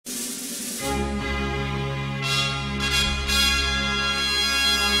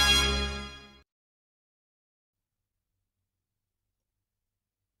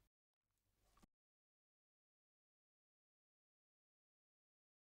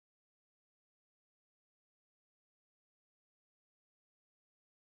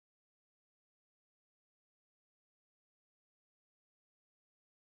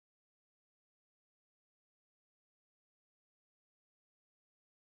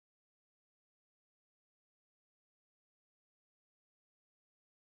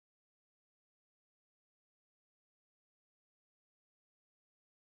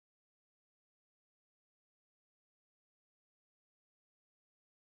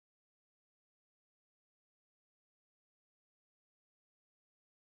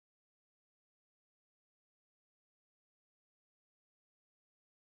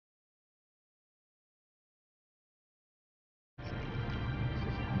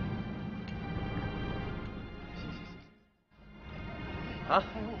啊，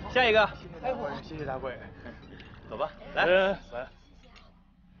下一个。大贵，谢谢大贵。走吧，来，来，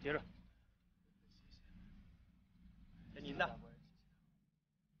接着。这您的。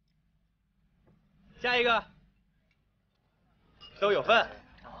下一个。都有份。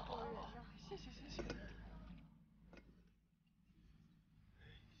谢谢。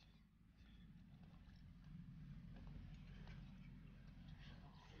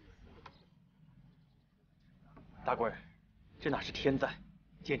大贵，这哪是天灾，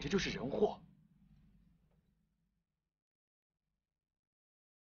简直就是人祸。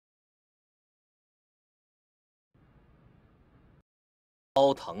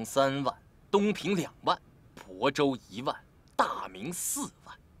高唐3万，东平2万，亳州1万，大明4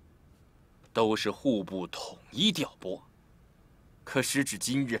万，都是户部统一调拨。可时至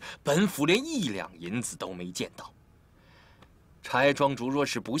今日，本府连1两银子都没见到。柴庄主若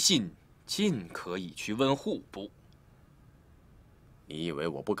是不信，尽可以去问户部。你以为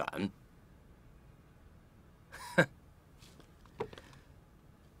我不敢？哼！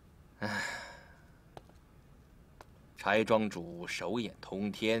唉。 柴庄主手眼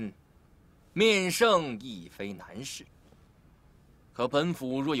通天，面圣亦非难事。可本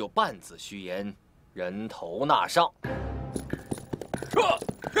府若有半字虚言，人头纳上。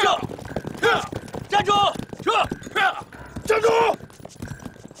站住！站住！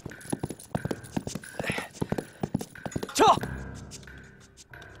撤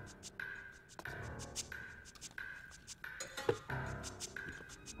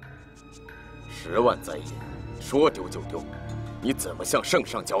！10万灾银。 说丢就丢，你怎么向圣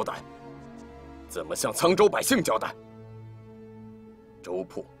上交代？怎么向沧州百姓交代？州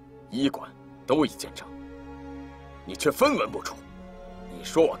铺、医馆都已建成，你却分文不出，你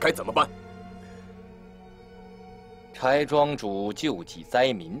说我该怎么办？柴庄主救济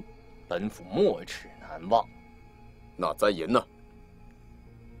灾民，本府没齿难忘。那灾银呢？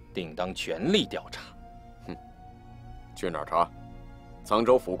定当全力调查。哼，去哪儿查？沧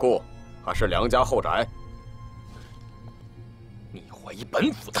州府库还是梁家后宅？ 你怀疑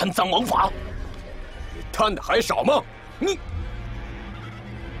本府贪赃枉法？你贪的还少吗？你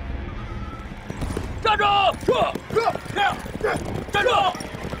站住！站住！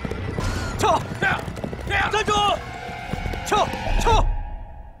撤！站住！撤！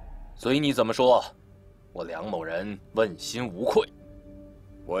随你怎么说，我梁某人问心无愧。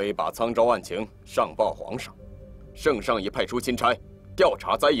我已把沧州案情上报皇上，圣上已派出钦差调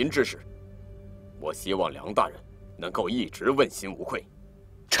查灾银之事。我希望梁大人 能够一直问心无愧。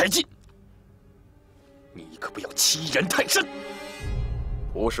柴进，你可不要欺人太甚！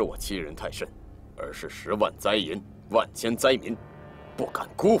不是我欺人太甚，而是10万灾银，万千灾民，不敢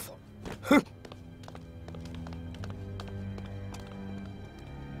辜负。哼！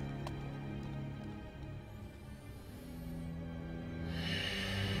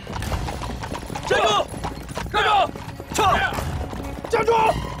站住！站住！撤！站住！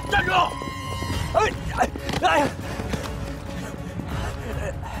站住！哎！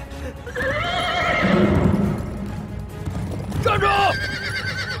 站住！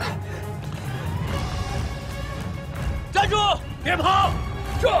站住！别跑！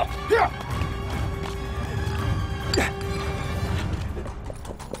撤！撤！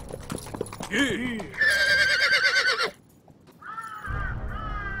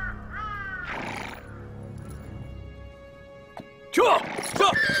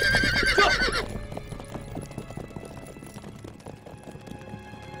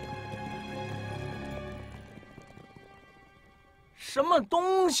什么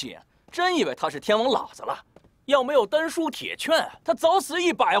东西？真以为他是天王老子了？要没有丹书铁券，他早死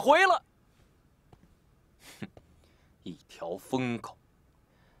100回了。哼，一条疯狗，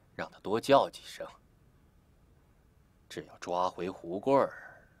让他多叫几声。只要抓回胡贵儿，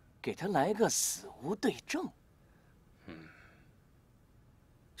给他来个死无对证。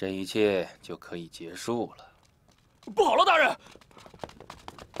这一切就可以结束了。不好了，大人！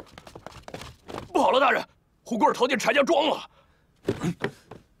不好了，大人！胡贵儿逃进柴家庄了。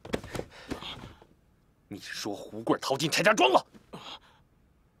 你是说胡贵逃进柴家庄了？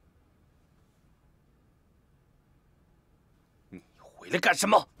你回来干什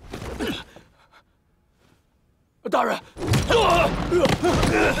么？大人！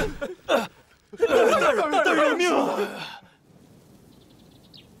大人饶命！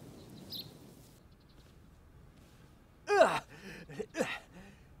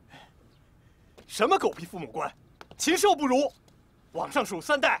什么狗屁父母官，禽兽不如！往上数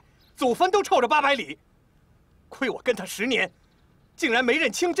3代，祖坟都臭着800里。亏我跟他10年，竟然没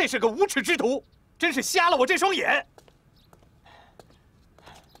认清这是个无耻之徒，真是瞎了我这双眼。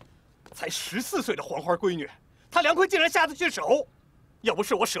才14岁的黄花闺女，他梁坤竟然下得去手，要不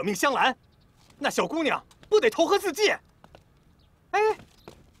是我舍命相拦，那小姑娘不得投河自尽？哎，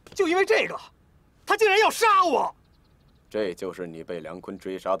就因为这个，她竟然要杀我！这就是你被梁坤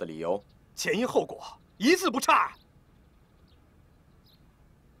追杀的理由？前因后果一字不差。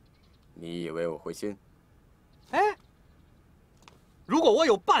你以为我会信？哎，如果我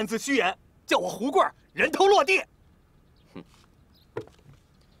有半字虚言，叫我胡贵人头落地。哼，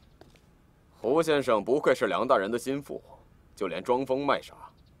胡先生不愧是梁大人的心腹，就连装疯卖傻、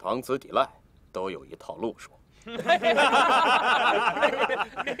搪瓷抵赖都有一套路数。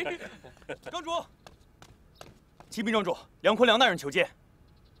庄主，启禀庄主，梁坤梁大人求见。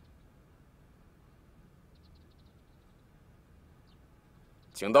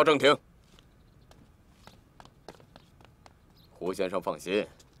请到正庭。胡先生放心，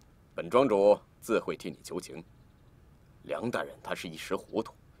本庄主自会替你求情。梁大人他是一时糊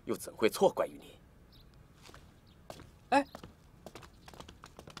涂，又怎会错怪于你？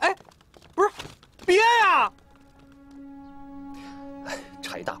哎，不是，别呀！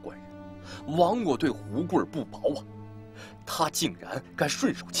柴大官人，枉我对胡贵不薄啊！他竟然敢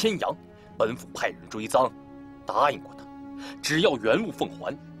顺手牵羊，本府派人追赃，答应过他，只要原物奉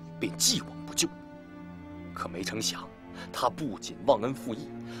还，便既往不咎。可没成想，他不仅忘恩负义，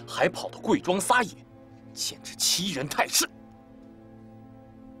还跑到贵庄撒野，简直欺人太甚！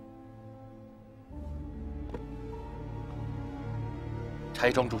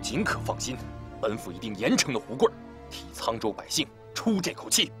柴庄主尽可放心，本府一定严惩了胡贵，替沧州百姓出这口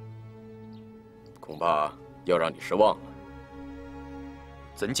气。恐怕要让你失望了。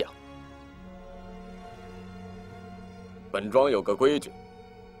怎讲？本庄有个规矩，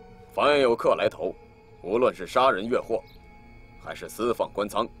凡有客来投，无论是杀人越货，还是私放官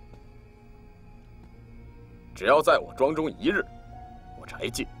仓，只要在我庄中1日，我柴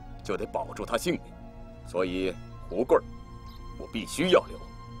进就得保住他性命。所以胡贵儿，我必须要留。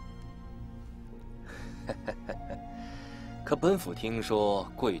可本府听说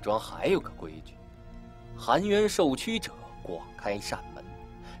贵庄还有个规矩，含冤受屈者广开扇门，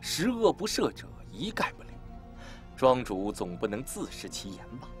十恶不赦者一概不留。庄主总不能自食其言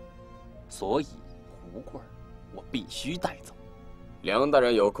吧？所以胡贵儿，我必须带走。梁大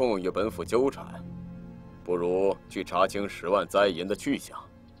人有空与本府纠缠，不如去查清10万灾银的去向。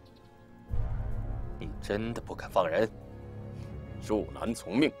你真的不肯放人？恕难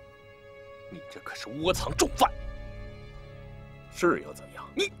从命。你这可是窝藏重犯。是又怎样？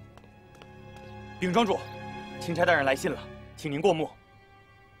你，禀庄主，钦差大人来信了，请您过目。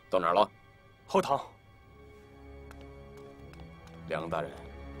到哪儿了？后堂。梁大人，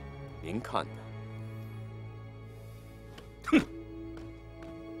您看呢？哼！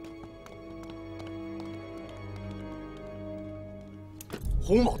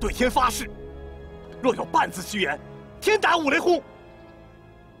胡某对天发誓，若有半字虚言，天打五雷轰！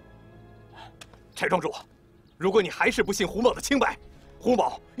柴庄主，如果你还是不信胡某的清白，胡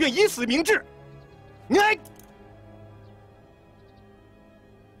某愿以死明志。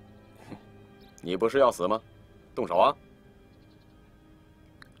你不是要死吗？动手啊！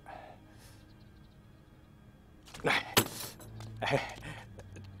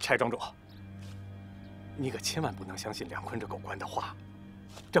柴庄主，你可千万不能相信梁坤这狗官的话。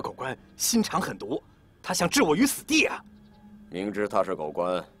这狗官心肠狠毒，他想置我于死地啊！明知他是狗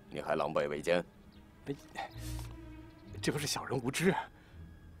官，你还狼狈为奸，这不是小人无知。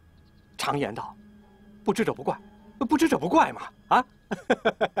常言道，不知者不怪，不知者不怪嘛！啊！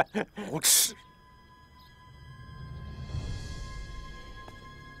无耻！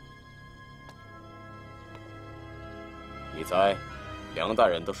你猜，梁大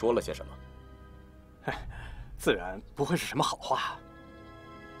人都说了些什么？自然不会是什么好话，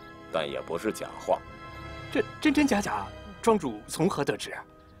但也不是假话。这真真假假，庄主从何得知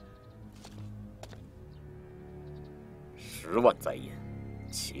？10万灾银，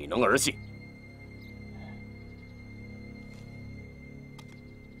岂能儿戏？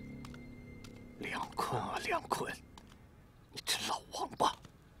梁坤啊，梁坤，你这老王八！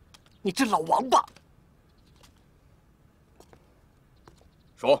你这老王八！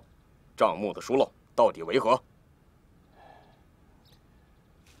说，账目的疏漏到底为何？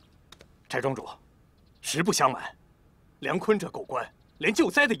柴庄主，实不相瞒，梁坤这狗官连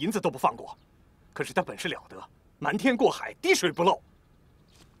救灾的银子都不放过，可是他本事了得，瞒天过海，滴水不漏。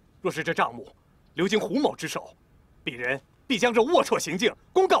若是这账目流经胡某之手，鄙人必将这龌龊行径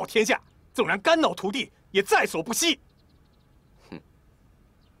公告天下，纵然肝脑涂地，也在所不惜。哼！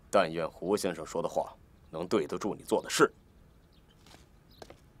但愿胡先生说的话能对得住你做的事。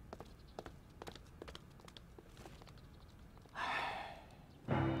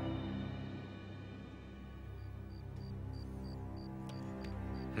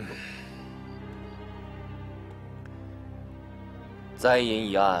再因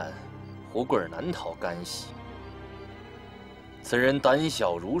一案，胡贵难逃干系。此人胆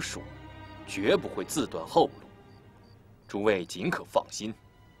小如鼠，绝不会自断后路。诸位尽可放心。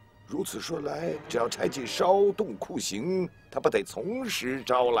如此说来，只要柴进稍动酷刑，他不得从实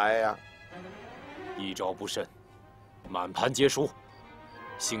招来呀？一招不慎，满盘皆输。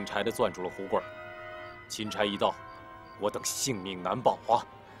姓柴的攥住了胡贵，钦差一到，我等性命难保啊！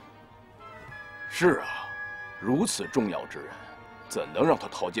是啊，如此重要之人，怎能让他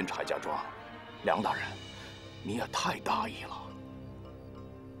逃进柴家庄？梁大人，你也太大意了。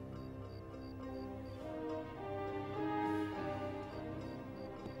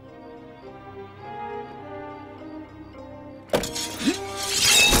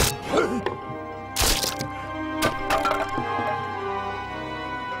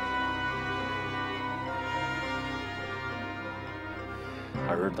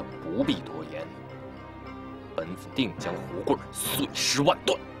尔等不必多言，本府定将胡贵碎尸万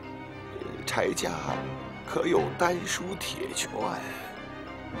段。柴家可有丹书铁券？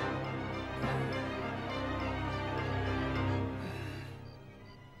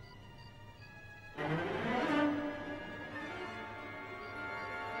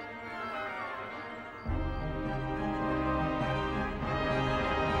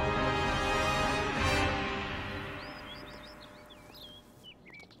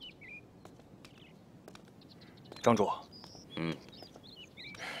庄主，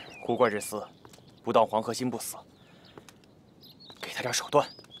胡贵这厮不到黄河心不死，给他点手段，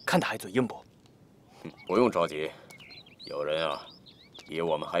看他还嘴硬不？不用着急，有人啊，比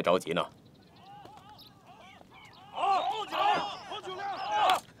我们还着急呢。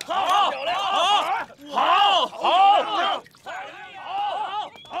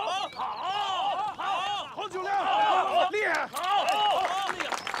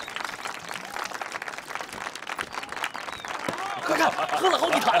快看，喝了好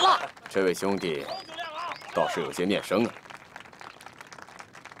几坛了。这位兄弟倒是有些面生啊。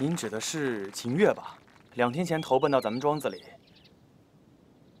您指的是秦月吧？2天前投奔到咱们庄子里，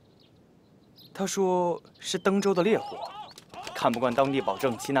他说是登州的烈火，看不惯当地保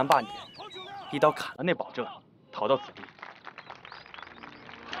正欺男霸女，一刀砍了那保正，逃到此地。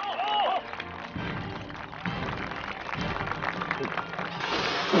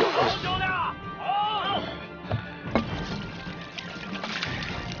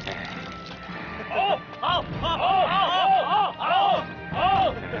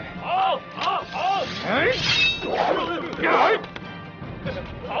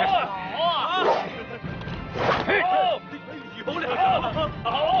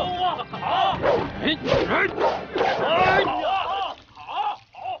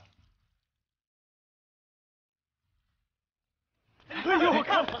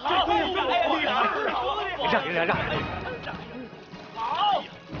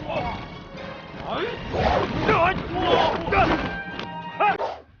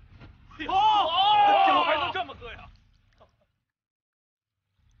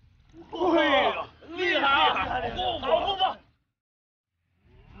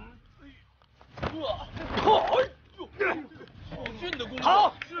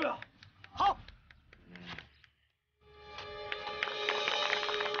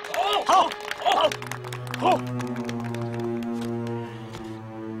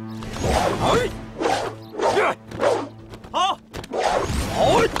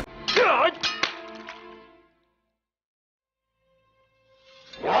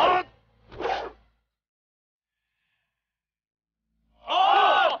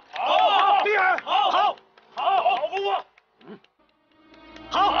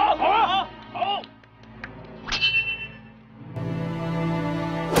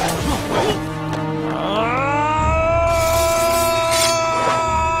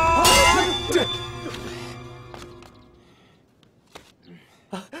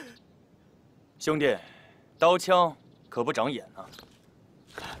兄弟，刀枪可不长眼啊！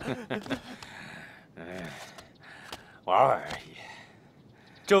玩玩而已。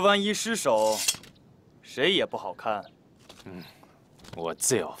这万一失手，谁也不好看。我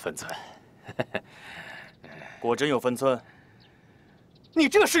自有分寸。果真有分寸？你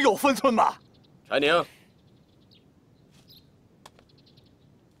这是有分寸吗？柴宁，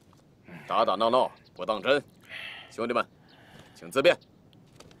打打闹闹不当真，兄弟们，请自便。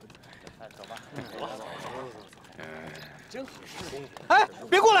哎，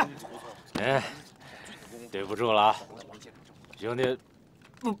别过来！哎，对不住了啊，兄弟，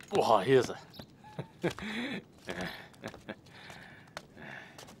不好意思。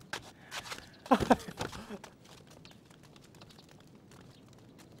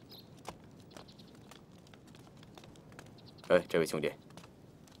哎，这位兄弟，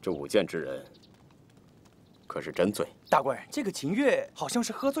这舞剑之人可是真醉？大官人，这个秦月好像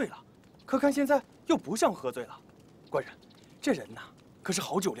是喝醉了，可看现在又不像喝醉了。官人，这人呐，可是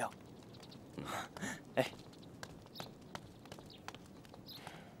好酒量。哎，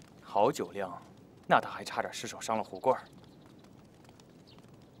好酒量，那他还差点失手伤了胡贵儿。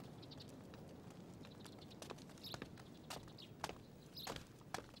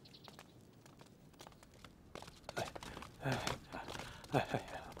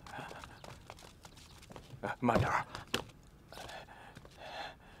慢点儿。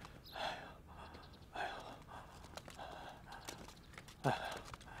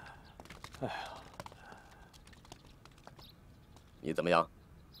你怎么样？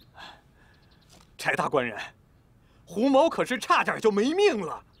柴大官人，胡某可是差点就没命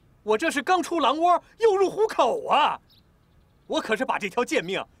了。我这是刚出狼窝又入虎口啊！我可是把这条贱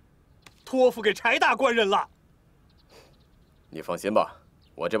命托付给柴大官人了。你放心吧，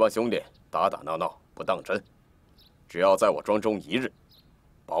我这帮兄弟打打闹闹不当真，只要在我庄中一日，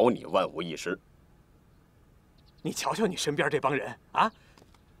保你万无一失。你瞧瞧你身边这帮人啊，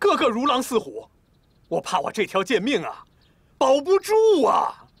个个如狼似虎，我怕我这条贱命啊，保不住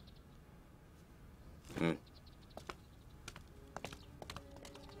啊！嗯。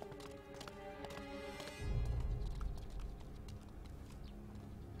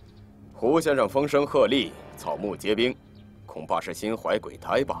胡先生风声鹤唳，草木皆兵，恐怕是心怀鬼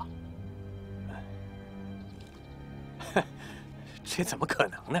胎吧？这怎么可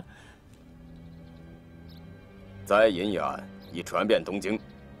能呢？灾隐一案已传遍东京，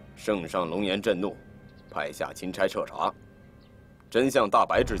圣上龙颜震怒，派下钦差彻查。真相大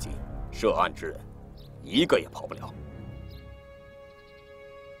白之际，涉案之人一个也跑不了。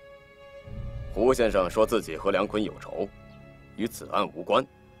胡先生说自己和梁坤有仇，与此案无关。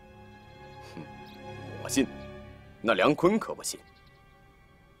哼，我信，那梁坤可不信，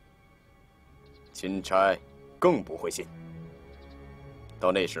钦差更不会信。到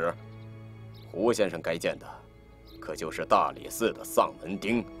那时，胡先生该见的，可就是大理寺的丧门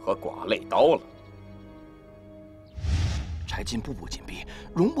钉和剐肋刀了。柴进步步紧逼，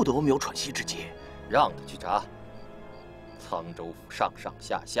容不得我们有喘息之机。让他去查。沧州府上上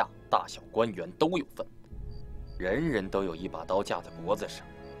下下大小官员都有份，人人都有一把刀架在脖子上，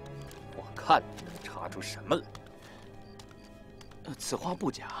我看你能查出什么来。此话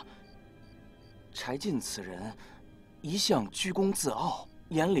不假。柴进此人一向居功自傲，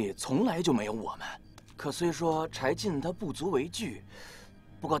眼里从来就没有我们。可虽说柴进他不足为惧，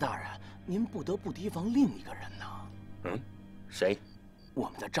不过大人，您不得不提防另一个人呢。嗯，谁？我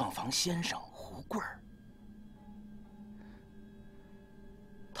们的账房先生胡贵儿。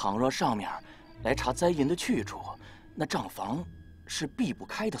倘若上面来查灾银的去处，那账房是避不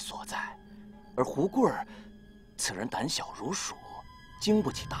开的所在。而胡贵儿此人胆小如鼠，经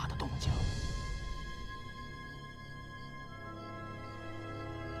不起大的动静。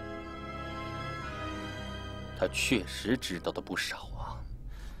他确实知道的不少啊。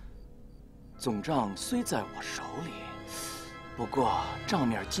总账虽在我手里，不过账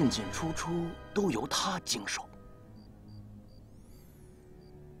面进进出出都由他经手。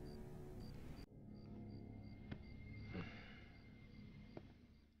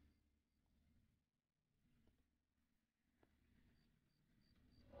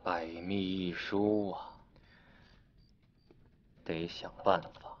百密一疏啊，得想办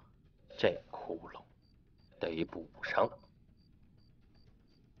法，这窟窿得补上。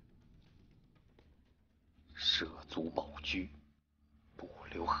涉足宝居，不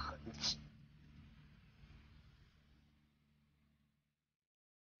留痕迹。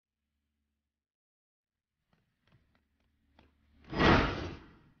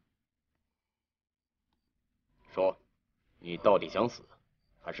说，你到底想死，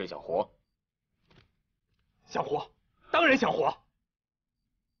还是想活？想活，当然想活。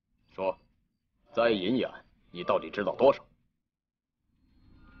说，灾银一案，你到底知道多少？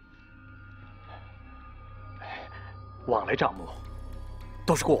往来账目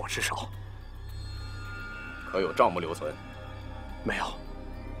都是过我之手。可有账目留存？没有，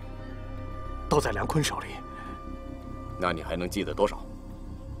都在梁坤手里。那你还能记得多少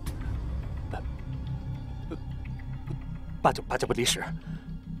？8九不离10。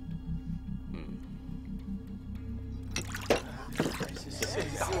谢谢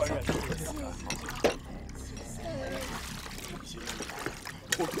大伙。谢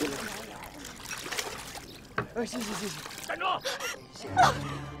谢。站住！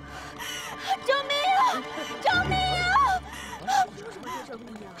救命啊！救命啊！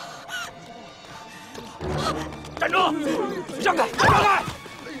站住！让开！让开！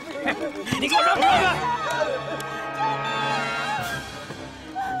你给我让开！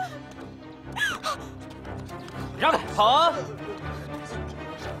让开，跑啊！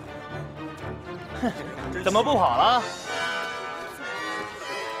哼，怎么不跑了？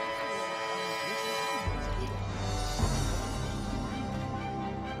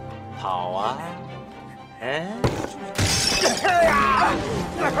跑啊！哎，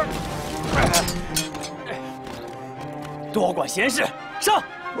多管闲事，上！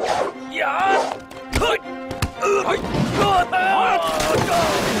呀！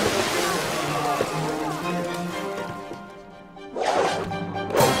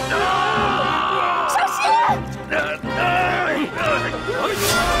小心！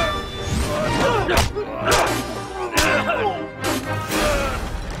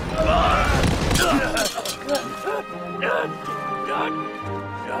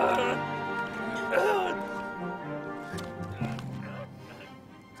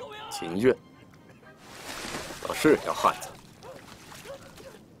秦越，倒是条汉子。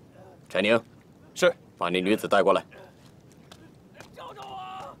柴宁，是，把那女子带过来。找找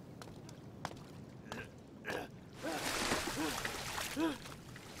我！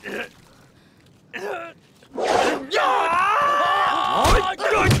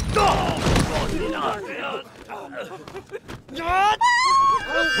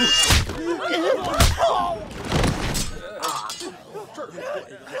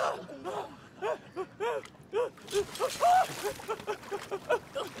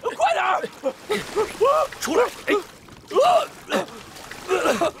快点儿！出来！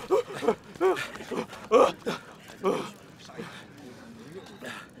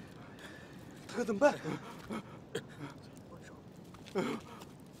可怎么办？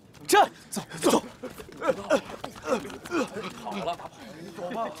站！走走！跑了，走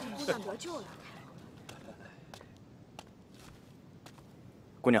吧，看得救了。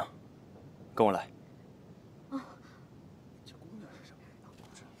姑娘，跟我来。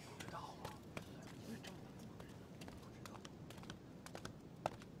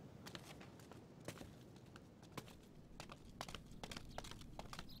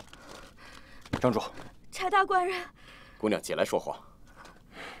庄主，柴大官人，姑娘起来说话。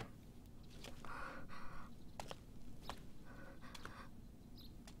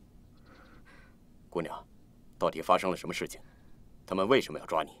姑娘，到底发生了什么事情？他们为什么要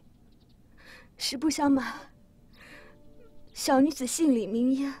抓你？实不相瞒，小女子姓李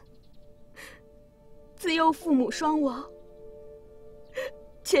名嫣，自幼父母双亡，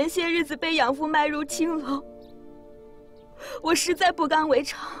前些日子被养父卖入青楼，我实在不甘为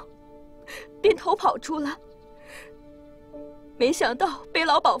常，便偷跑出来。没想到被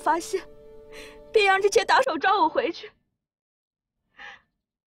老鸨发现，便让这些打手抓我回去。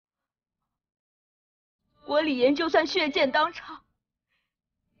我李岩就算血溅当场，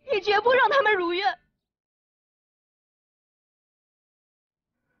也绝不让他们如愿。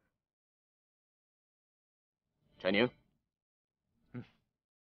柴宁，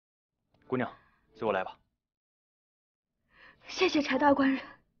姑娘，随我来吧。谢谢柴大官人。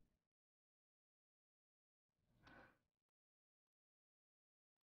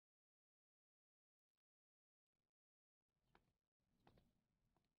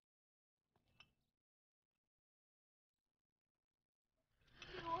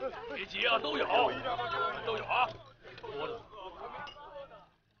别急啊，都有啊！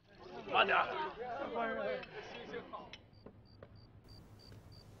慢点。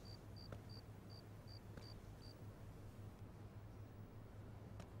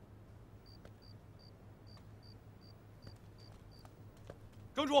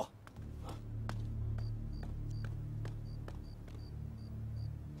庄主，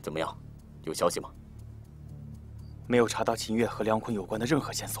怎么样？有消息吗？没有查到秦越和梁坤有关的任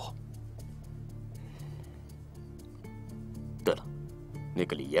何线索。对了，那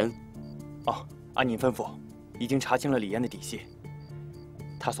个李嫣……哦，按您吩咐，已经查清了李嫣的底细。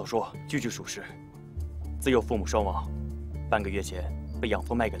她所说句句属实。自幼父母双亡，半个月前被养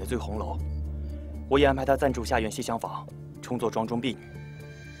父卖给了醉红楼，我也安排她暂住下院西厢房，充作庄中婢女。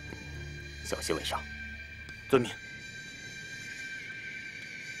小心为上。遵命。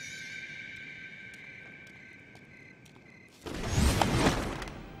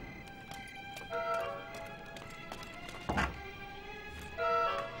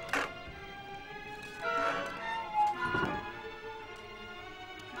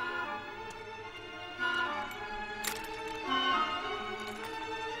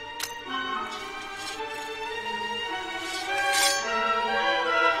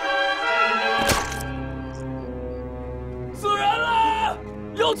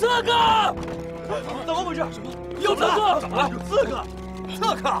有刺客！怎么回事？有刺客！怎么了？有刺客！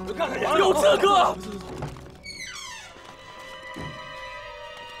刺客！有刺客！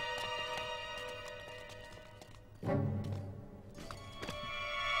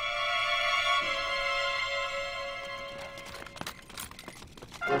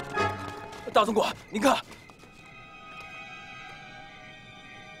大总管，您看，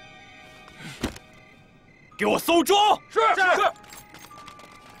给我搜庄！是。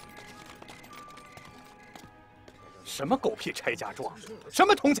什么狗屁柴家庄，什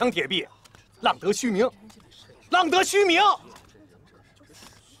么铜墙铁壁，浪得虚名，浪得虚名！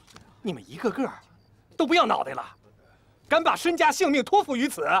你们一个个都不要脑袋了，敢把身家性命托付于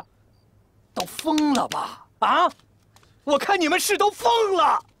此，都疯了吧？啊！我看你们是都疯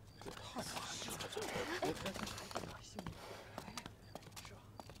了！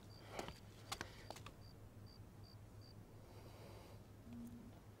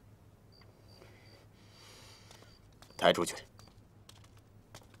抬出去。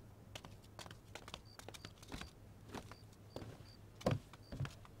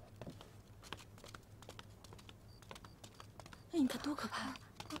你看多可怕！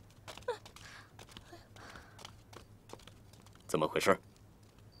怎么回事？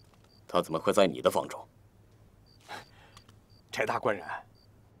他怎么会在你的房中？柴大官人，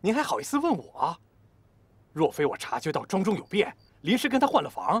您还好意思问我？若非我察觉到庄中有变，临时跟他换了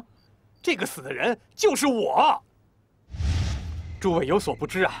房，这个死的人就是我。诸位有所不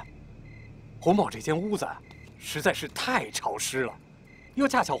知啊，胡某这间屋子实在是太潮湿了，又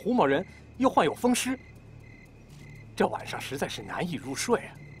恰巧胡某人又患有风湿，这晚上实在是难以入睡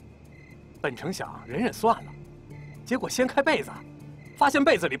啊。本城想忍忍算了，结果掀开被子，发现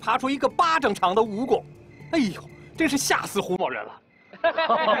被子里爬出一个巴掌长的蜈蚣，哎呦，真是吓死胡某人了。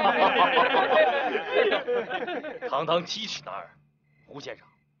堂堂7尺男儿，胡先生，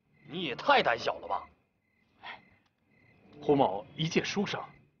你也太胆小了吧！胡某一介书生，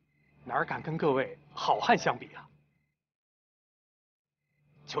哪敢跟各位好汉相比啊？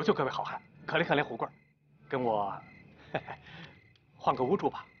求求各位好汉，可怜胡贵儿，跟我换个屋住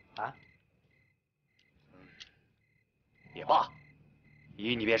吧！啊，也罢，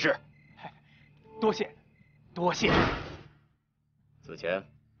依你便是。多谢，多谢。此前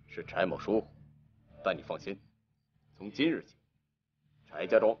是柴某疏忽，但你放心，从今日起，柴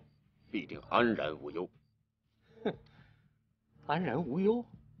家庄必定安然无忧。哼，安然无忧，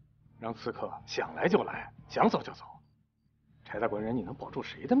让刺客想来就来，想走就走。柴大官人，你能保住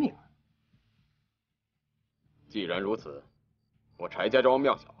谁的命啊？既然如此，我柴家庄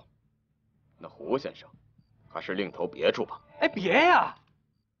庙小，那胡先生还是另投别处吧。哎，别呀！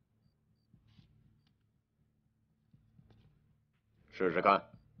试试看，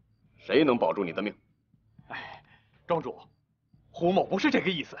谁能保住你的命？哎，庄主，胡某不是这个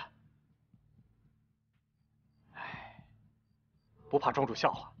意思。哎，不怕庄主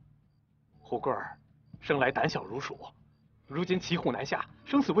笑话，胡贵儿生来胆小如鼠，如今骑虎难下，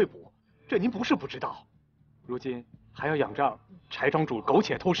生死未卜，这您不是不知道。如今还要仰仗柴庄主苟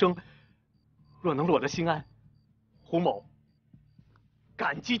且偷生，若能落得心安，胡某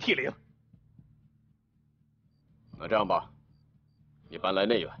感激涕零。那这样吧，你搬来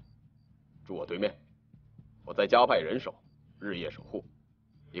内院，住我对面，我再加派人手，日夜守护，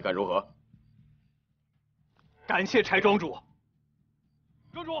你看如何？感谢柴庄主。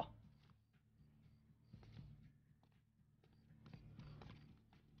庄主，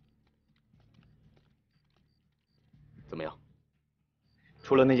怎么样？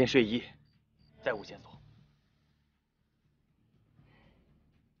除了那件睡衣，再无线索。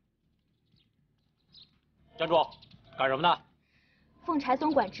站住！干什么呢？奉柴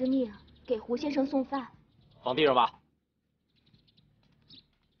总管之命，给胡先生送饭。放地上吧。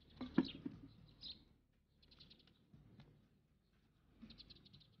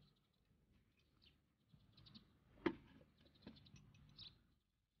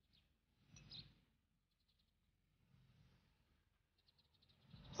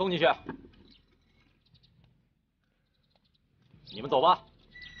送进去。你们走吧。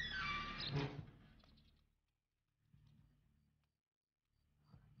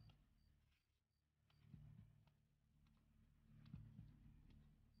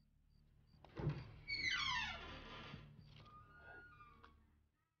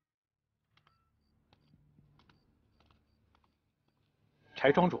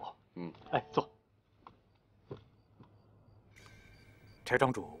柴庄主，哎，坐。柴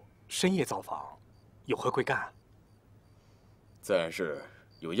庄主深夜造访，有何贵干？自然是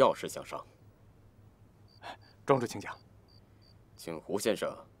有要事相商。庄主请讲。请胡先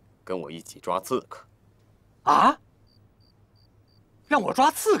生跟我一起抓刺客。啊？让我抓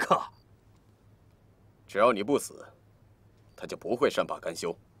刺客？只要你不死，他就不会善罢甘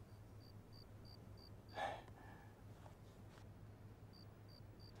休。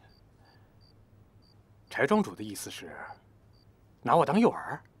柴庄主的意思是拿我当诱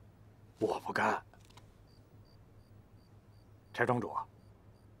饵？我不干。柴庄主，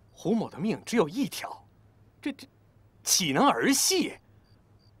胡某的命只有一条，这岂能儿戏？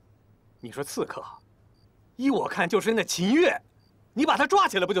你说刺客，依我看就是那秦越，你把他抓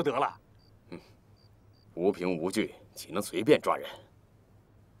起来不就得了？无凭无据，岂能随便抓人？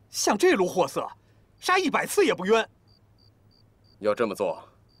像这路货色，杀100次也不冤。要这么做，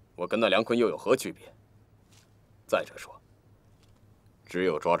我跟那梁坤又有何区别？再者说，只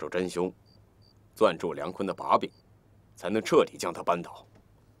有抓住真凶，攥住梁坤的把柄，才能彻底将他扳倒。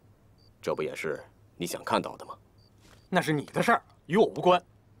这不也是你想看到的吗？那是你的事儿，与我无关。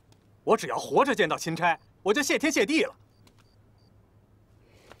我只要活着见到钦差，我就谢天谢地了。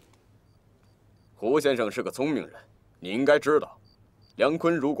胡先生是个聪明人，你应该知道，梁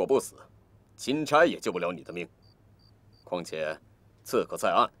坤如果不死，钦差也救不了你的命。况且，刺客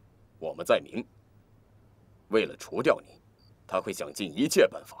在暗，我们在明。为了除掉你，他会想尽一切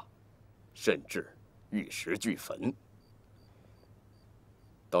办法，甚至玉石俱焚。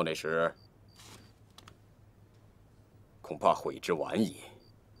到那时，恐怕悔之晚矣。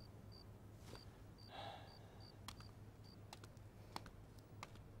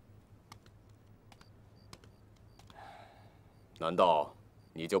难道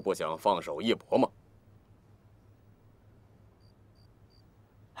你就不想放手一搏吗？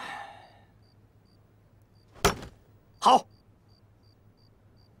好，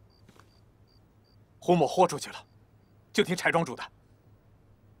胡某豁出去了，就听柴庄主的。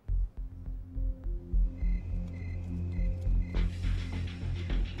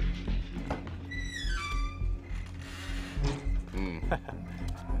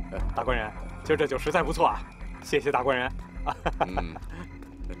大官人，今儿这酒实在不错啊，谢谢大官人。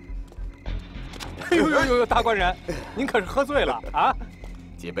哎呦，大官人，您可是喝醉了啊？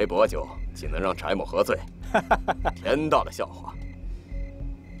几杯薄酒，岂能让柴某喝醉？天大的笑话！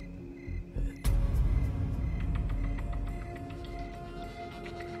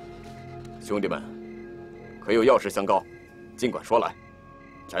兄弟们，可有要事相告，尽管说来，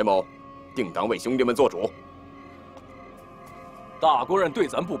柴某定当为兄弟们做主。大官人对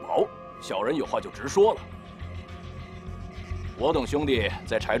咱不薄，小人有话就直说了。我等兄弟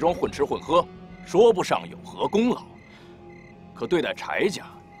在柴庄混吃混喝，说不上有何功劳，可对待柴家，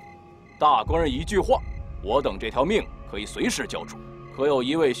大官人一句话，我等这条命可以随时交出。可有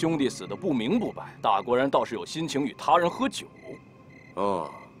一位兄弟死得不明不白，大官人倒是有心情与他人喝酒。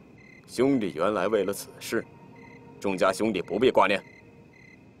哦，兄弟原来为了此事，众家兄弟不必挂念。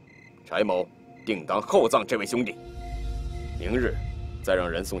柴某定当厚葬这位兄弟，明日再让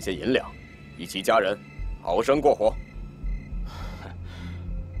人送些银两，以其家人好生过活。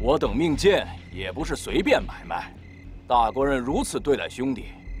我等命贱也不是随便买卖，大官人如此对待兄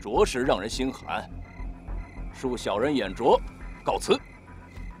弟，着实让人心寒。恕小人眼拙，告辞。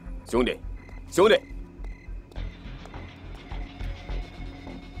兄弟，兄弟，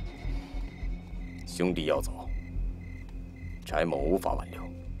兄弟要走，柴某无法挽留。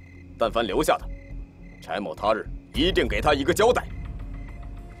但凡留下他，柴某他日一定给他一个交代。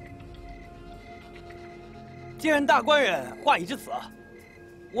既然大官人话已至此，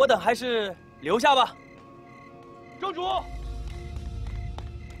我等还是留下吧。庄主，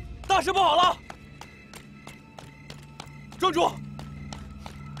大事不好了！庄主，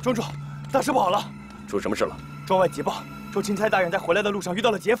大事不好了！出什么事了？庄外急报说，钦差大人在回来的路上遇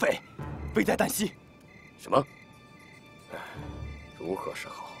到了劫匪，危在旦夕。什么？如何是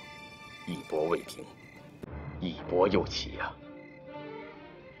好？一波未平，一波又起呀！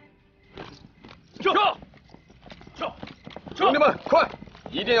撤！兄弟们，快！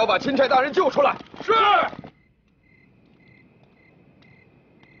一定要把钦差大人救出来！是。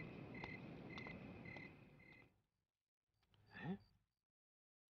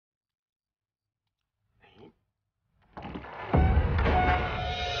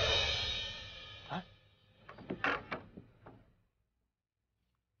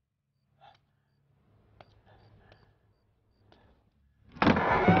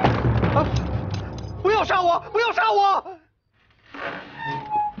不要杀我！不要杀我！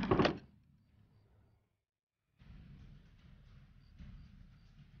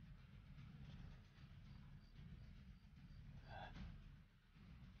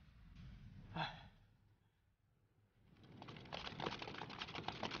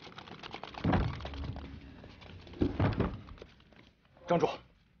庄主，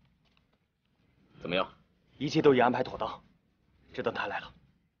怎么样？一切都已安排妥当，只等他来了。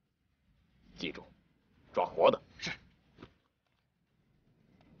记住，抓活的。是。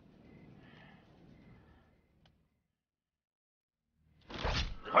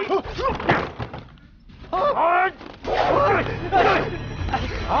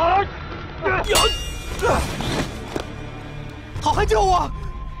好汉救我！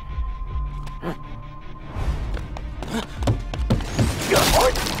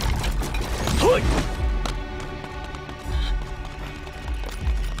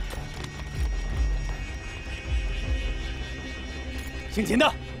姓秦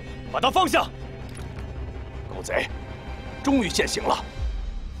的，把他放下！狗贼，终于现形了！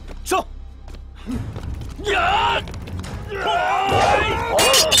上！呀！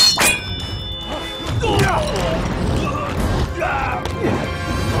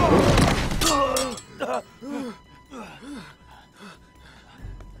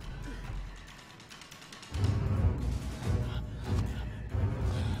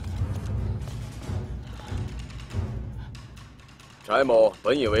翟某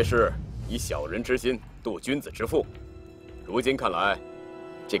本以为是以小人之心度君子之腹，如今看来，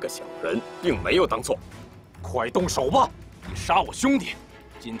这个小人并没有当错。快动手吧！你杀我兄弟，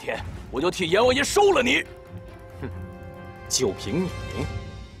今天我就替阎王爷收了你！哼，就凭你，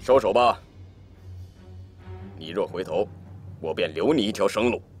收手吧！你若回头，我便留你一条生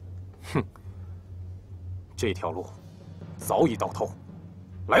路。哼，这条路早已到头。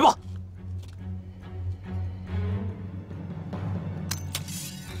来吧！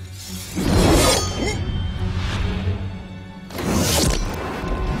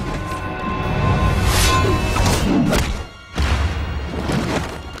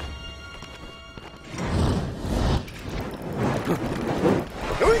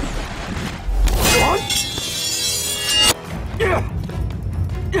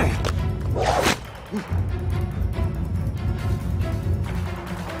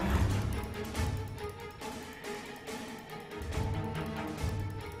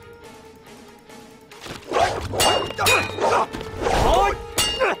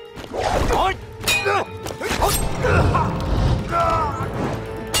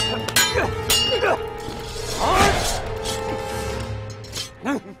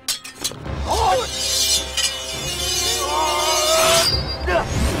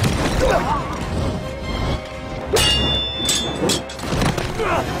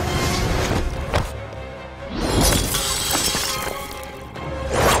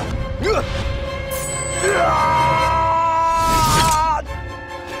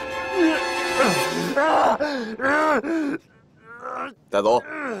带走。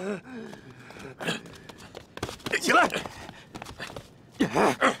起来，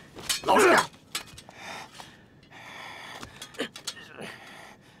老实点。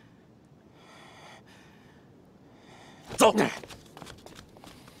走。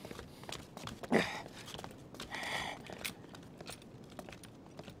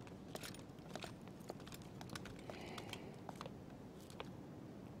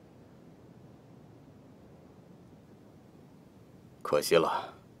可惜了，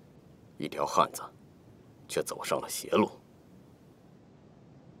一条汉子，却走上了邪路。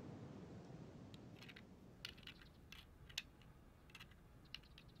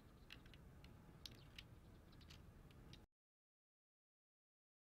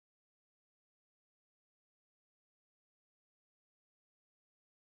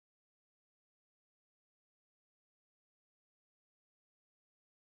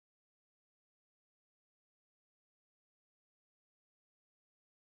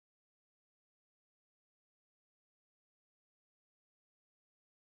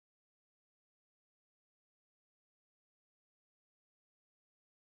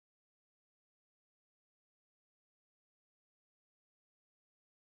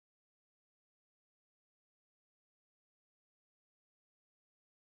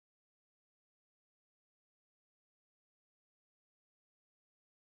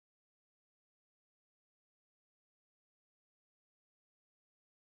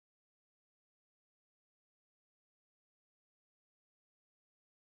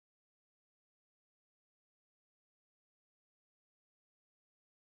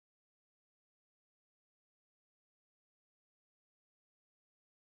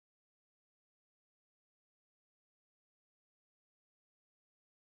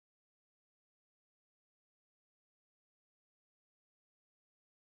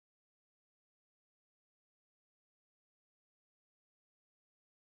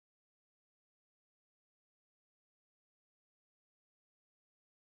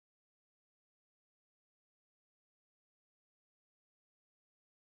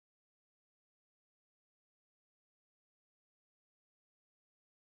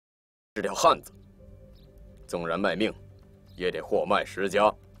这条汉子，纵然卖命，也得货卖10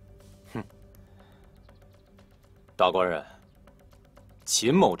家。哼，大官人，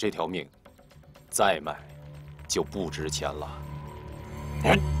秦某这条命，再卖就不值钱了。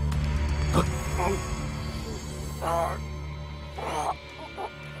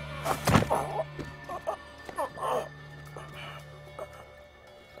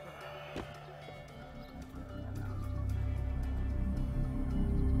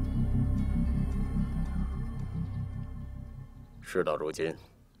事到如今，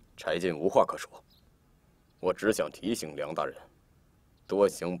柴进无话可说，我只想提醒梁大人，多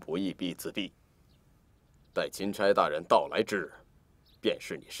行不义必自毙。待钦差大人到来之日，便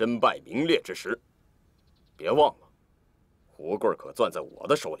是你身败名裂之时。别忘了，胡棍可攥在我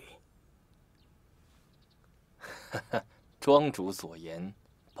的手里。庄主所言，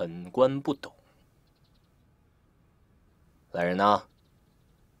本官不懂。来人呐，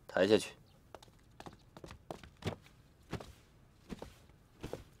抬下去。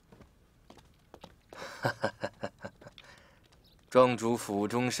庄主府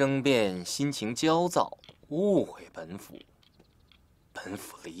中生变，心情焦躁，误会本府。本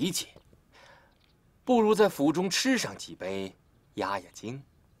府理解，不如在府中吃上几杯，压压惊。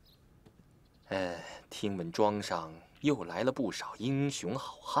听闻庄上又来了不少英雄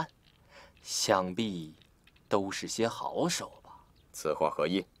好汉，想必都是些好手吧？此话何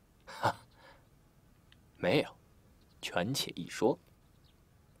意？哈，没有，权且一说。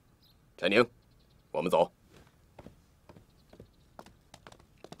柴宁，我们走。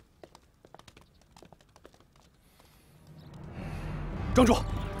庄主，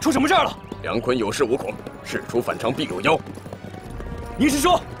出什么事儿了？梁坤有恃无恐，事出反常必有妖。你是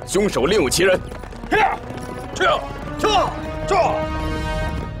说凶手另有其人？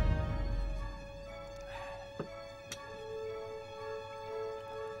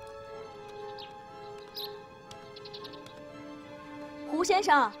胡先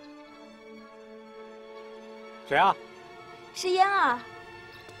生，谁啊？是嫣儿。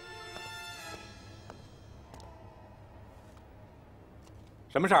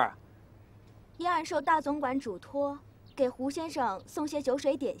什么事儿啊？嫣儿受大总管嘱托，给胡先生送些酒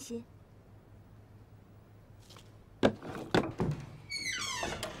水点心。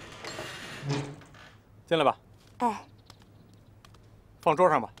进来吧。哎，放桌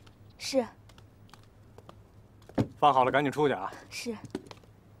上吧。是。放好了，赶紧出去啊。是。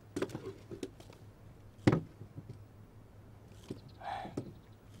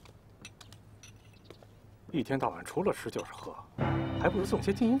一天到晚除了吃就是喝，还不如送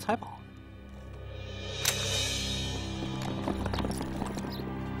些金银财宝。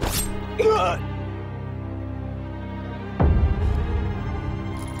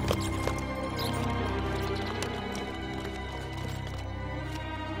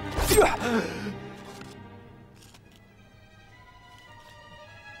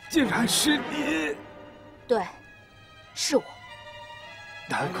竟然是你！对，是我。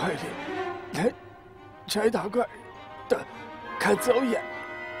难怪连柴大官的看走眼。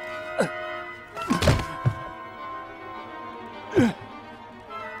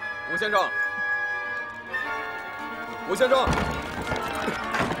吴先生，吴先生，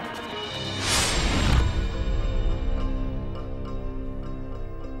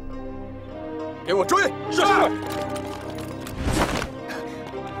给我追！是。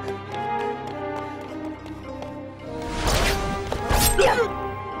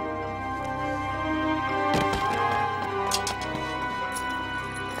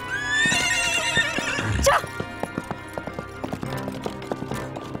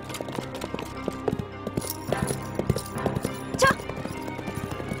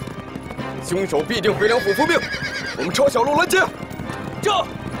凶手必定回梁府复命，我们抄小路拦截。撤！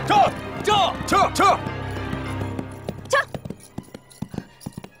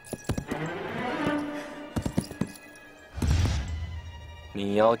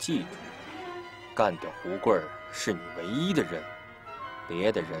你要记住，干掉胡棍儿是你唯一的任务，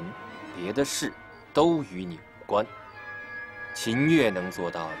别的人、别的事都与你无关。秦越能做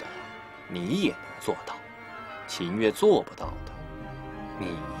到的，你也能做到；秦越做不到的，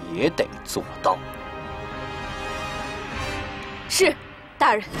你也得做到。是，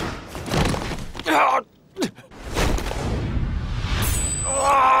大人。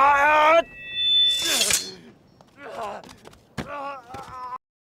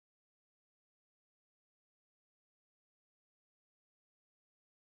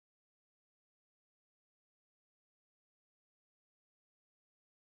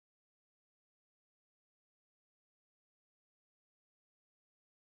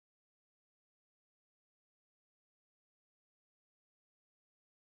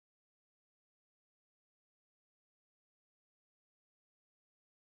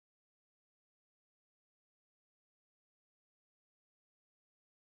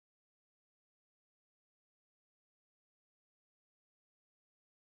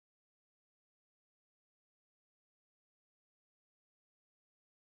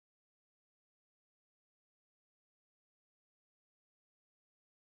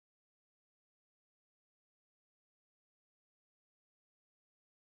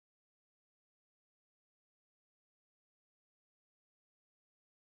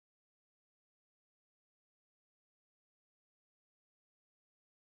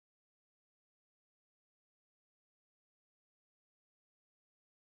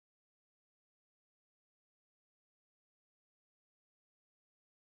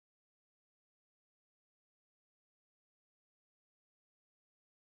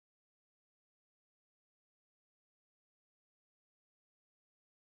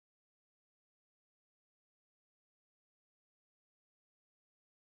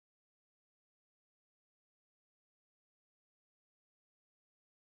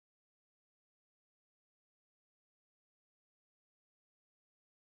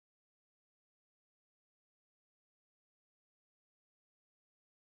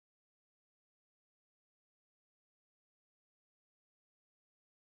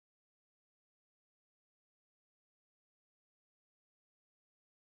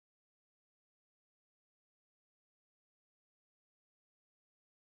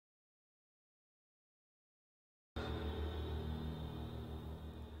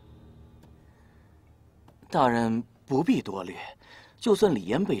大人不必多虑，就算李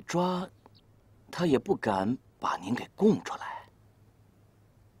岩被抓，他也不敢把您给供出来。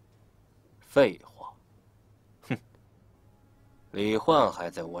废话，哼！李焕还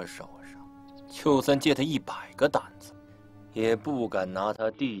在我手上，就算借他100个胆子，也不敢拿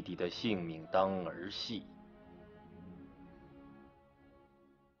他弟弟的性命当儿戏。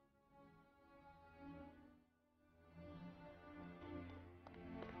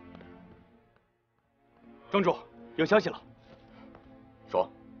庄主，有消息了。说，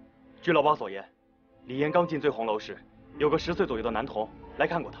据老鸨所言，李岩刚进醉红楼时，有个10岁左右的男童来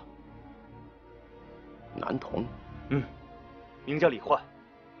看过他。男童？名叫李焕，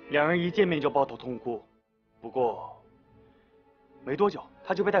两人一见面就抱头痛哭。不过，没多久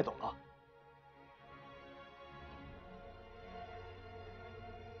他就被带走了。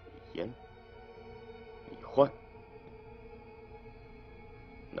李岩、李焕，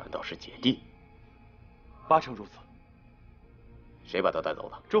难道是姐弟？8成如此。谁把他带走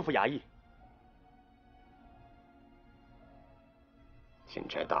的？州府衙役。钦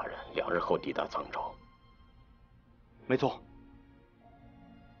差大人2日后抵达沧州。没错。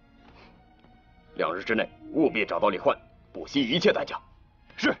2日之内务必找到李焕，不惜一切代价。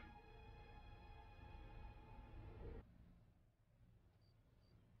是。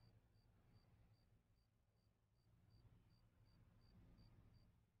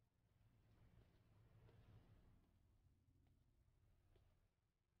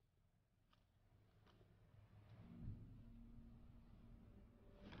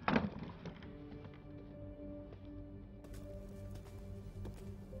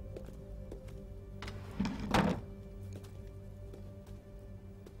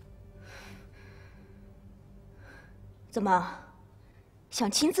怎么，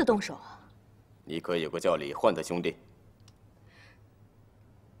想亲自动手啊？你可有个叫李焕的兄弟？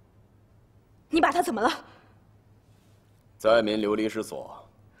你把他怎么了？在民流离失所，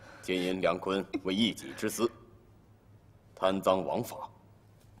皆因梁坤为一己之私，贪赃枉法，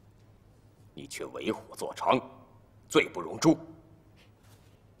你却为虎作伥，罪不容诛。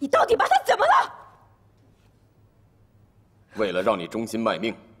你到底把他怎么了？为了让你忠心卖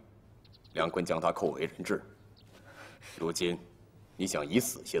命，梁坤将他扣为人质。如今，你想以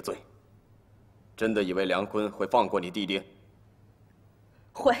死谢罪，真的以为梁坤会放过你弟弟？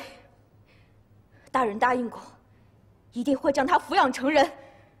会。大人答应过，一定会将他抚养成人。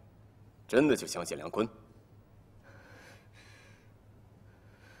真的就相信梁坤？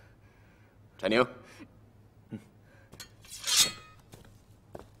柴宁，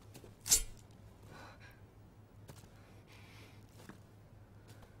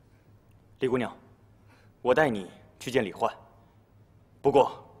李姑娘，我带你去见李焕。不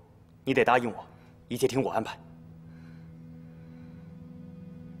过，你得答应我，一切听我安排。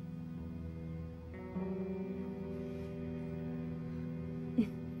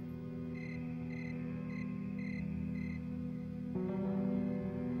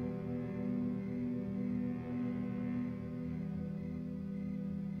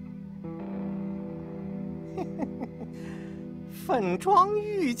粉妆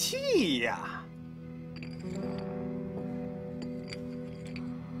玉器呀！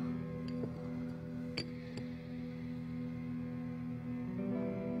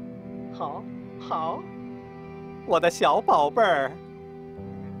好，好，我的小宝贝儿。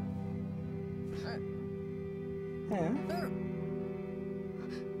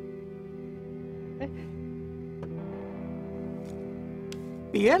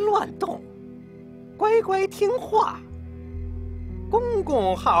别乱动，乖乖听话。公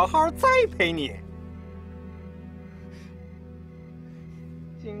公好好栽培你，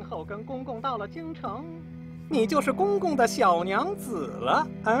今后跟公公到了京城，你就是公公的小娘子了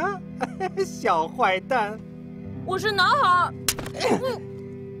啊！小坏蛋，我是男孩。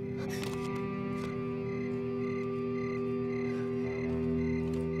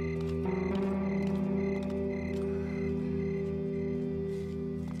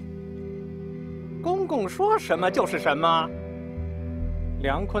公公说什么就是什么。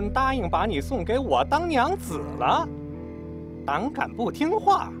梁坤答应把你送给我当娘子了，胆敢不听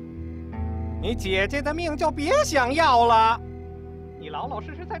话，你姐姐的命就别想要了。你老老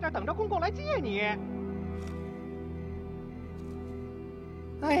实实在这等着公公来接你。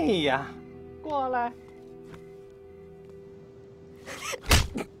哎呀，过来。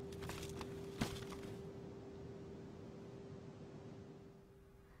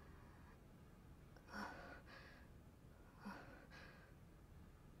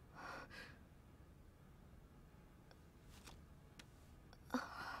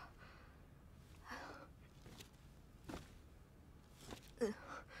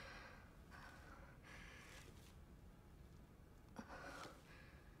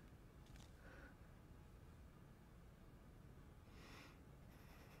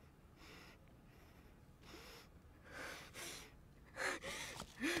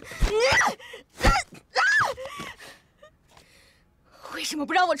么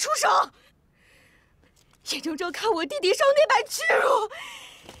不让我出手？眼睁睁看我弟弟受那般屈辱，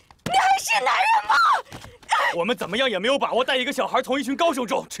你还是男人吗？我们怎么样也没有把握带一个小孩从一群高手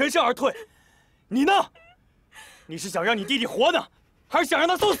中全身而退。你呢？你是想让你弟弟活呢，还是想让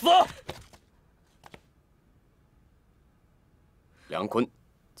他送死？梁坤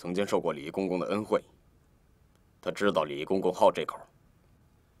曾经受过李公公的恩惠，他知道李公公好这口，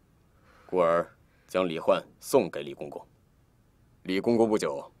故而将李焕送给李公公。李公公不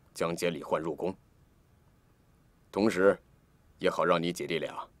久将接李焕入宫，同时，也好让你姐弟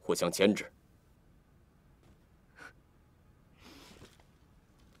俩互相牵制。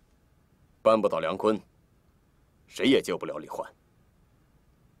扳不倒梁坤，谁也救不了李焕。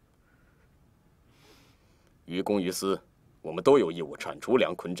于公于私，我们都有义务铲除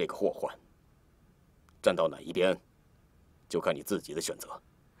梁坤这个祸患。站到哪一边，就看你自己的选择。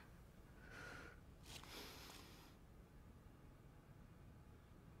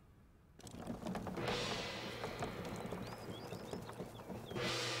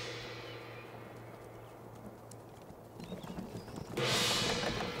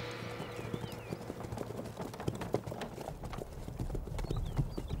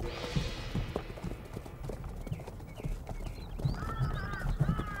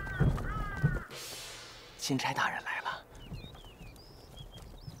钦差大人来了。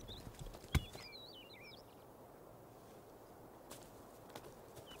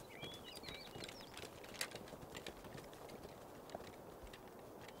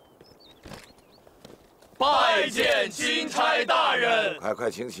拜见钦差大人。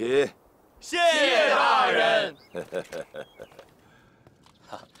快请起。谢大人。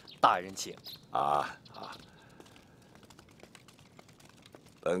大人请。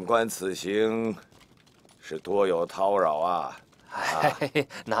本官此行是多有叨扰啊！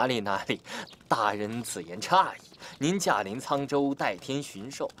哪里，大人此言差矣。您驾临沧州代天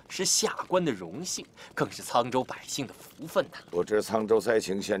巡狩，是下官的荣幸，更是沧州百姓的福分呐。不知沧州灾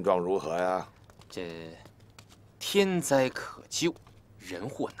情现状如何呀？这天灾可救，人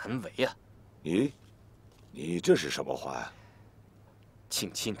祸难为啊！你这是什么话呀？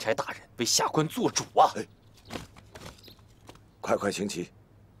请钦差大人为下官做主啊！快请起。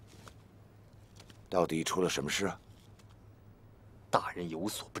到底出了什么事啊？大人有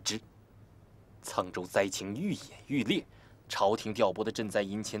所不知，沧州灾情愈演愈烈，朝廷调拨的赈灾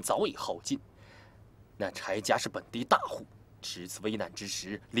银钱早已耗尽。那柴家是本地大户，值此危难之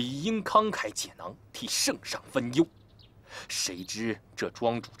时，理应慷慨解囊，替圣上分忧。谁知这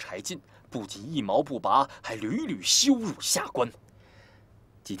庄主柴进不仅一毛不拔，还屡屡羞辱下官。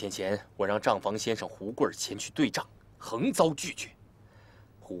几天前，我让账房先生胡贵前去对账，横遭拒绝。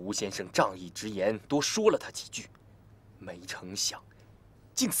胡先生仗义直言，多说了他几句，没成想，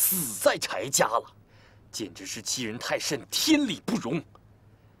竟死在柴家了，简直是欺人太甚，天理不容。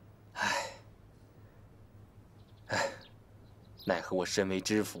奈何我身为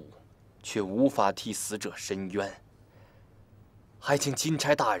知府，却无法替死者伸冤，还请钦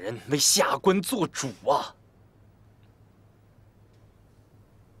差大人为下官做主啊！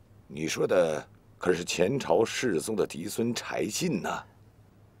你说的可是前朝世宗的嫡孙柴进呐？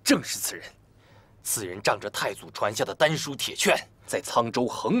正是此人，此人仗着太祖传下的丹书铁券，在沧州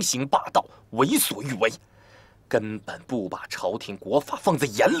横行霸道，为所欲为，根本不把朝廷国法放在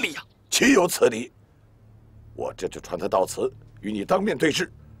眼里啊！岂有此理！我这就传他到此，与你当面对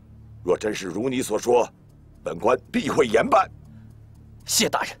质。若真是如你所说，本官必会严办。谢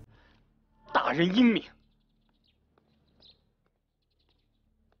大人，大人英明。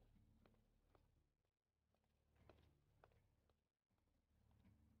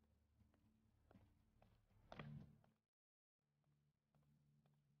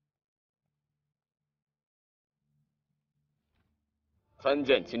参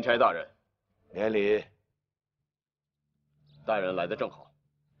见钦差大人。免礼。大人来得正好，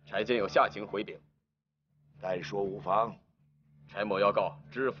柴进有下情回禀。但说无妨。柴某要告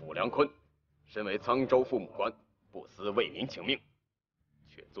知府梁坤，身为沧州父母官，不思为民请命，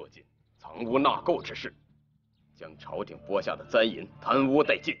却做尽藏污纳垢之事，将朝廷拨下的灾银贪污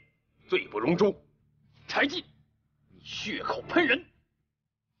殆尽，罪不容诛。柴进，你血口喷人！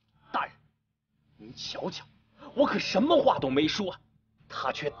大人，您瞧瞧，我可什么话都没说，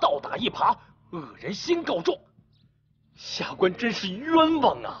他却倒打一耙，恶人先告状，下官真是冤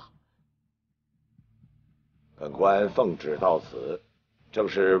枉啊！本官奉旨到此，正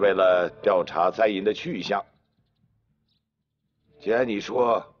是为了调查灾银的去向。既然你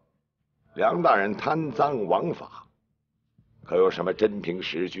说梁大人贪赃枉法，可有什么真凭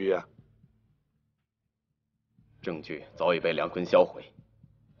实据啊？证据早已被梁坤销毁，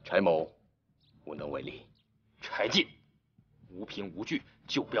柴某无能为力。柴进，无凭无据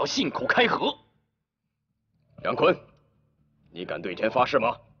就不要信口开河。梁坤，你敢对天发誓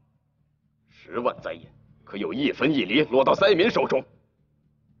吗？10万灾银，可有1分1厘落到灾民手中。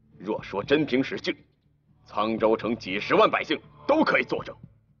若说真凭实据，沧州城几10万百姓都可以作证。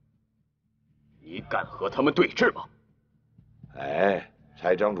你敢和他们对峙吗？哎，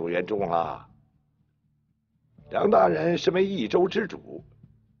柴庄主言重了。梁大人身为益州之主，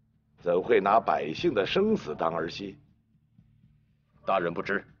怎会拿百姓的生死当儿戏？大人不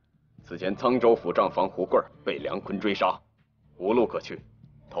知，此前沧州府账房胡贵被梁坤追杀，无路可去，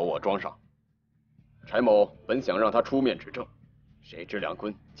投我庄上。柴某本想让他出面指证，谁知梁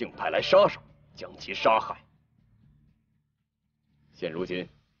坤竟派来杀手将其杀害。现如今，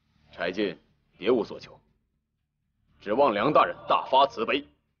柴进别无所求，指望梁大人大发慈悲，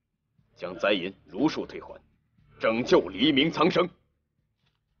将灾银如数退还，拯救黎民苍生。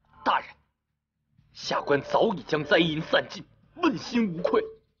大人，下官早已将灾银散尽，问心无愧。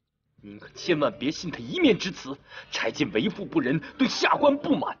您可千万别信他一面之词。柴进为富不仁，对下官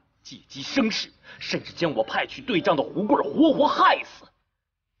不满，借机生事，甚至将我派去对账的胡贵活活害死。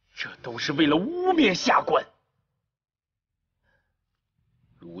这都是为了污蔑下官。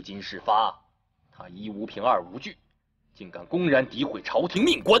如今事发，他一无凭二无据，竟敢公然诋毁朝廷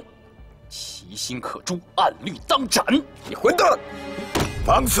命官，其心可诛，按律当斩。你混蛋！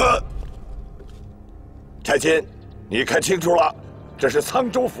放肆！柴进，你看清楚了，这是沧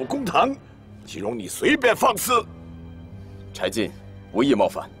州府公堂，岂容你随便放肆？柴进无意冒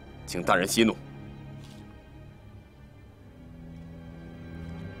犯，请大人息怒。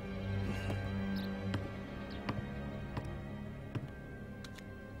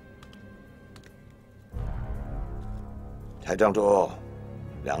柴庄主，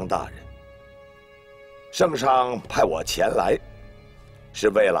梁大人，圣上派我前来，是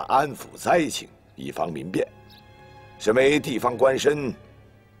为了安抚灾情，以防民变。身为地方官绅，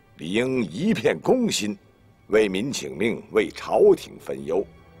理应一片公心，为民请命，为朝廷分忧。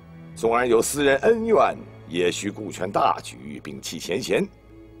纵然有私人恩怨，也需顾全大局，摒弃闲言，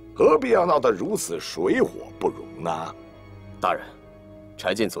何必要闹得如此水火不容呢？大人，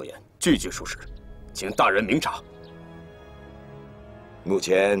柴进所言句句属实，请大人明察。目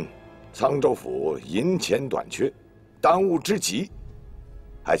前沧州府银钱短缺，当务之急，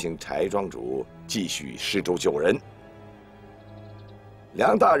还请柴庄主继续施粥救人。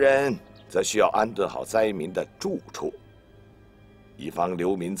梁大人则需要安顿好灾民的住处，以防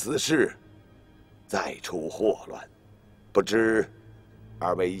流民滋事，再出祸乱。不知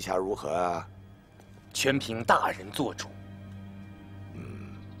二位意下如何啊？全凭大人做主。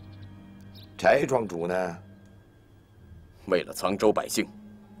柴庄主呢？为了沧州百姓，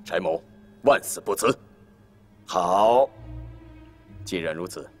柴某万死不辞。好，既然如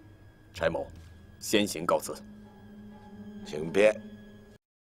此，柴某先行告辞。请便。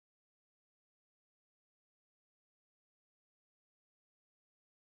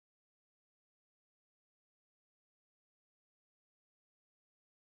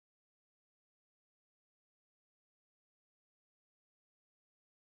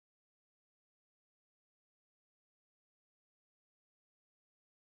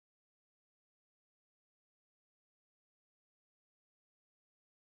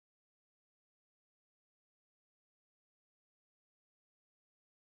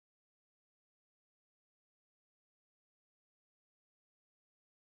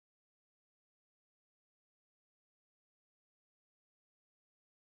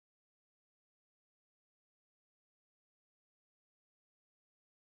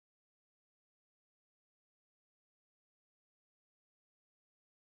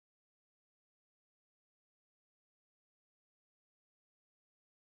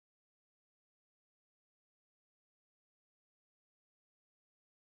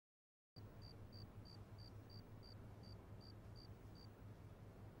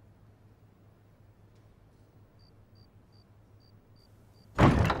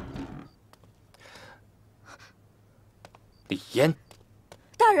李嫣，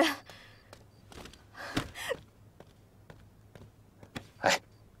大人，哎，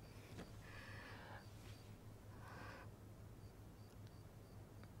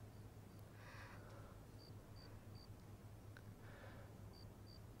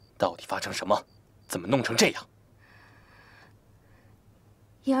到底发生什么？怎么弄成这样？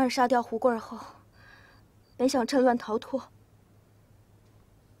燕儿杀掉胡贵后，本想趁乱逃脱，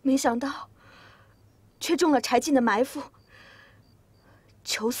没想到却中了柴进的埋伏。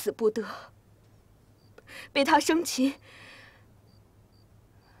求死不得，被他生擒，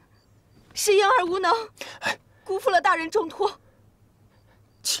是燕儿无能，辜负了大人重托。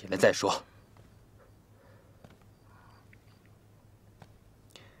起来再说。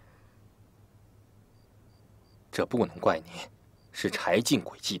这不能怪你，是柴进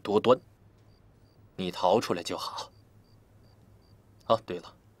诡计多端。你逃出来就好。哦，对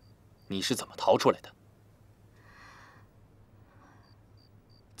了，你是怎么逃出来的？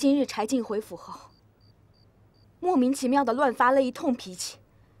今日柴进回府后，莫名其妙的乱发了一通脾气，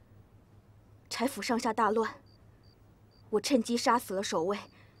柴府上下大乱。我趁机杀死了守卫，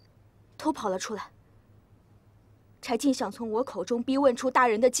偷跑了出来。柴进想从我口中逼问出大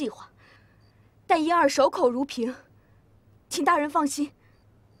人的计划，但燕儿守口如瓶，请大人放心。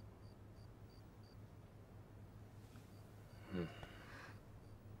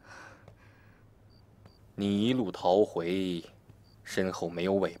你一路逃回，身后没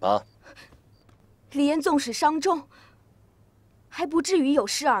有尾巴？李嫣纵使伤重，还不至于有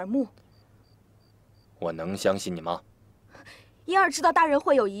失耳目。我能相信你吗？燕儿知道大人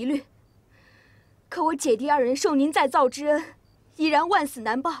会有疑虑，可我姐弟二人受您再造之恩，已然万死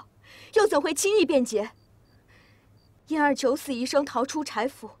难报，又怎会轻易变节？燕儿九死一生逃出柴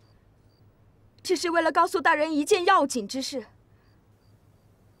府，只是为了告诉大人一件要紧之事。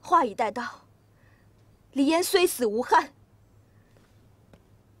话已带到，李嫣虽死无憾。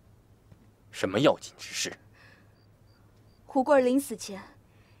什么要紧之事？胡贵儿临死前，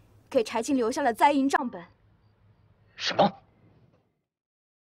给柴进留下了灾银账本。什么？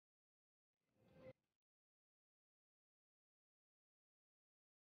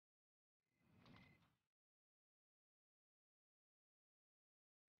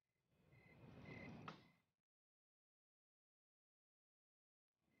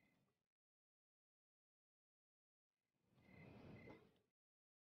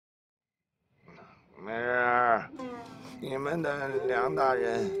没事，你们的梁大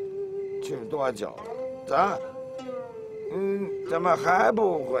人去多久了？怎么还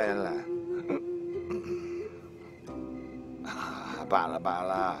不回来？罢了罢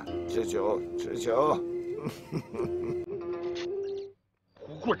了，吃酒吃酒。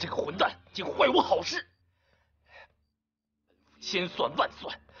胡贵这个混蛋竟坏我好事，千算万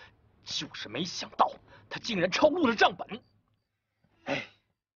算，就是没想到他竟然抄录了账本。哎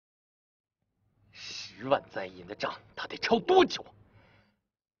，10万灾银的账，他得抄多久？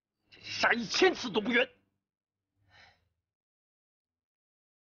这杀1000次都不冤。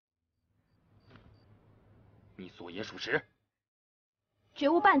你所言属实？绝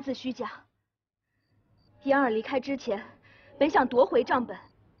无半字虚假。燕儿离开之前，本想夺回账本，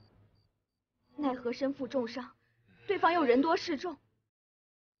奈何身负重伤，对方又人多势众，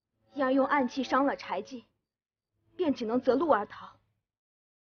燕儿用暗器伤了柴进，便只能择路而逃。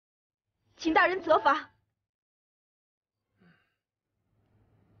请大人责罚。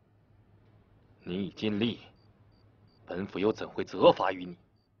你已尽力，本府又怎会责罚于你？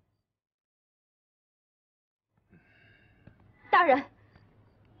大人，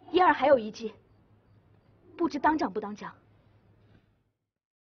燕儿还有一计，不知当讲不当讲？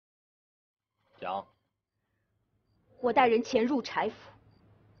讲。我带人潜入柴府，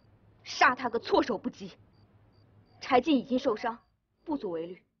杀他个措手不及。柴进已经受伤，不足为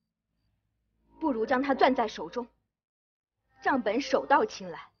虑，不如将他攥在手中，账本手到擒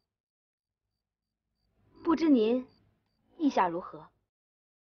来。不知您意下如何？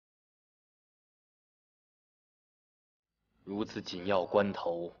如此紧要关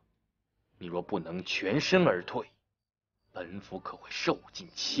头，你若不能全身而退，本府可会受尽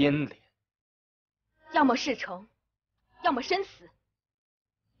牵连。要么事成，要么身死。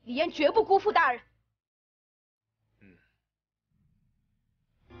李嫣绝不辜负大人。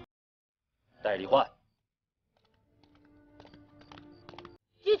代理换。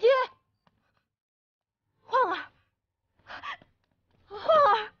姐姐，晃儿，晃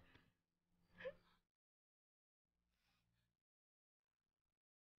儿。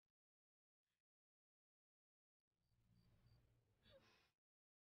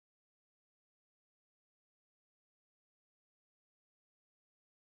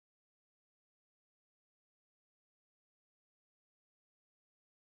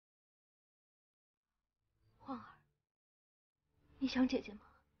晃儿，你想姐姐吗？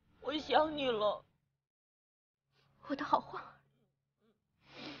我想你了，我的好晃儿。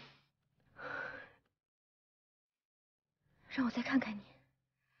让我再看看你，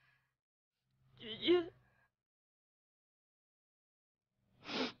姐姐。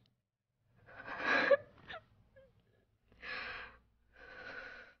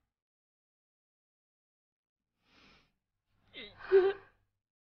姐姐。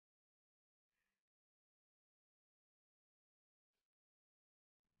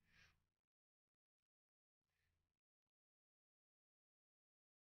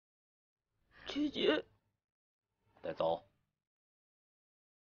姐姐，带走。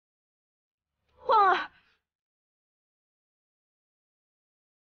晃儿。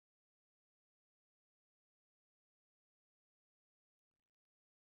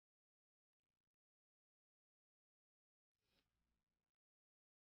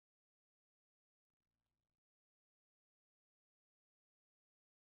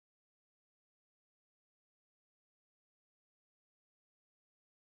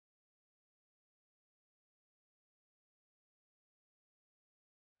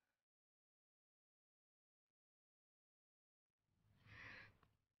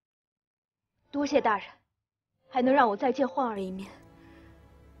多谢大人，还能让我再见焕儿一面。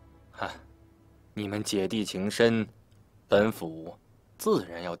哈，你们姐弟情深，本府自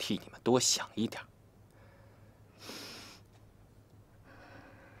然要替你们多想一点。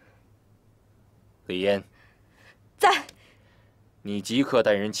李嫣，在。你即刻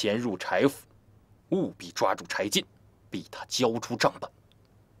带人潜入柴府，务必抓住柴进，逼他交出账本。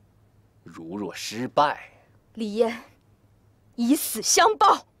如若失败，李嫣以死相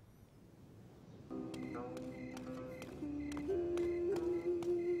报。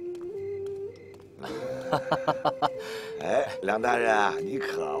哎，梁大人啊，你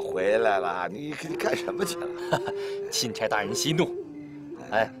可回来了！你干什么去了？钦差大人息怒，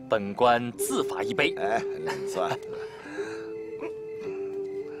哎，本官自罚一杯。哎，算了。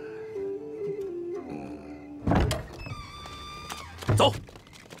走。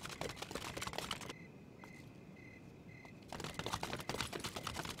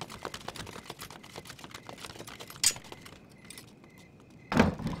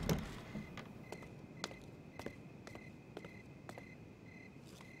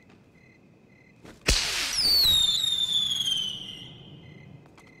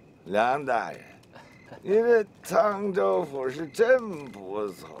梁大人，你这沧州府是真不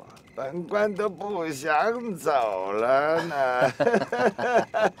错，本官都不想走了呢。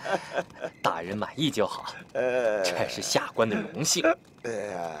大人满意就好，这是下官的荣幸。哎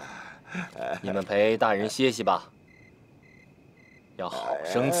呀，你们陪大人歇息吧，要好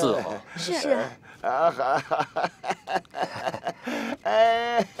生伺候。是。啊好。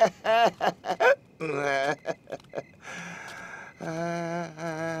哎。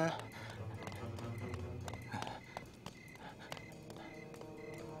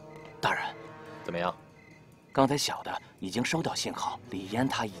大人，怎么样？刚才小的已经收到信号，李嫣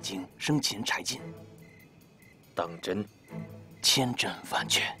他已经生擒柴进。当真？千真万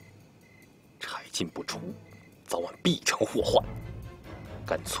确。柴进不除，早晚必成祸患。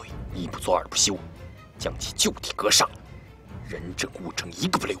干脆一不做二不休，将其就地格杀，人证物证一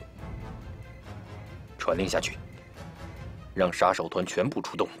个不留。传令下去，让杀手团全部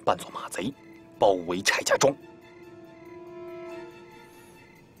出动，扮作马贼，包围柴家庄。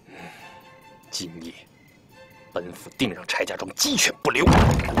今夜，本府定让柴家庄鸡犬不留。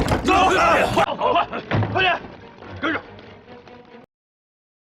走，快点，跟上！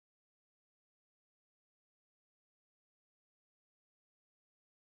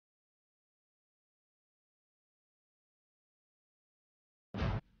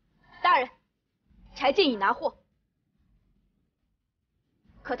大人，柴进已拿获，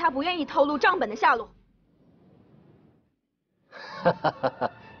可他不愿意透露账本的下落。哈哈哈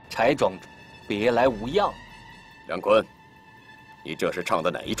哈！柴庄主，别来无恙。梁坤，你这是唱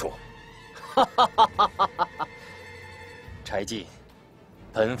的哪一出？哈哈哈哈哈！柴进，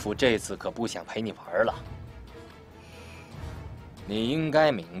本府这次可不想陪你玩了。你应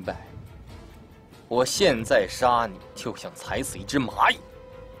该明白，我现在杀你，就像踩死一只蚂蚁。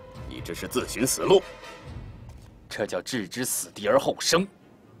你这是自寻死路，这叫置之死地而后生。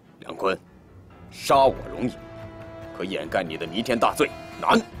梁坤，杀我容易，可掩盖你的弥天大罪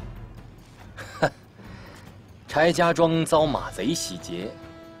难。柴家庄遭马贼洗劫，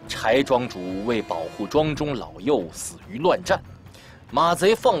柴庄主为保护庄中老幼死于乱战，马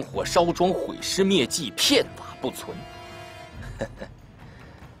贼放火烧庄，毁尸灭迹，片瓦不存。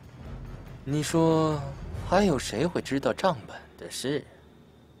你说还有谁会知道账本的事？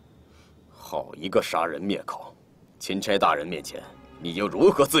好一个杀人灭口！钦差大人面前，你又如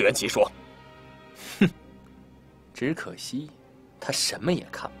何自圆其说？哼，只可惜他什么也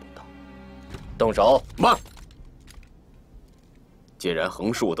看不到。动手！慢！既然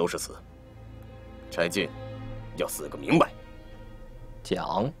横竖都是死，柴进要死个明白。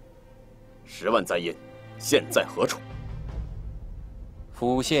讲10万灾银，现在何处？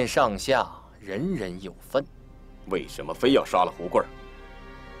府县上下人人有份。为什么非要杀了胡贵儿？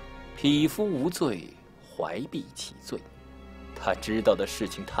匹夫无罪，怀璧其罪。他知道的事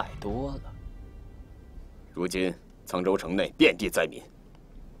情太多了。如今沧州城内遍地灾民，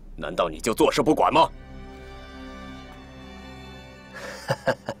难道你就坐视不管吗？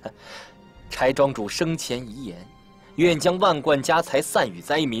柴庄主生前遗言，愿将万贯家财散与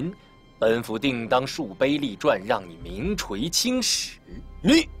灾民。本府定当树碑立传，让你名垂青史。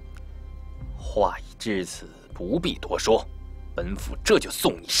你话已至此，不必多说。本府这就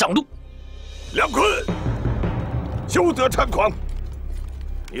送你上路。梁坤，休得猖狂！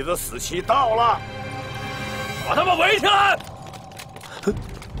你的死期到了，把他们围起来！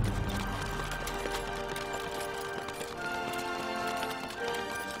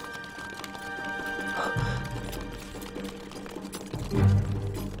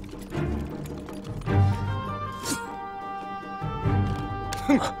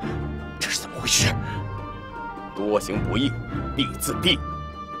多行不义必自毙。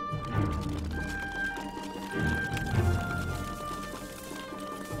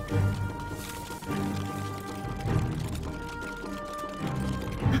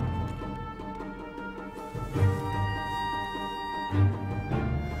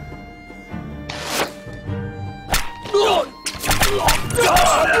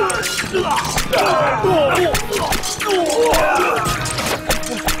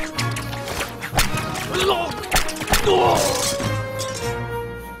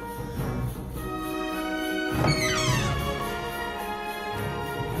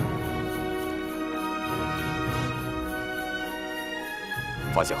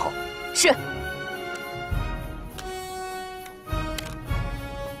发现好。是。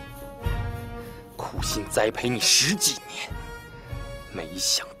苦心栽培你10几年，没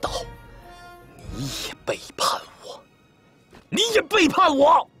想到你也背叛我，你也背叛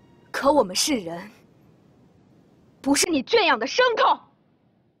我。可我们是人，不是你圈养的牲口。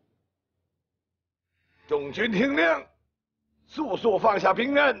众军听令，速速放下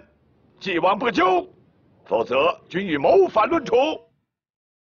兵刃，既往不咎，否则均以谋反论处。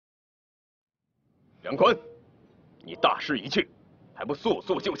梁宽，你大势已去，还不速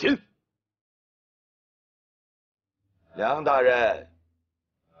速就擒？梁大人，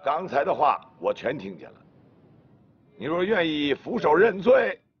刚才的话我全听见了。你若愿意俯首认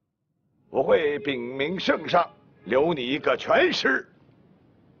罪，我会禀明圣上，留你一个全尸。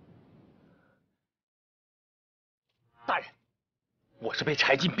大人，我是被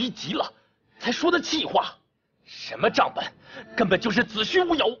柴进逼急了，才说的气话。什么账本，根本就是子虚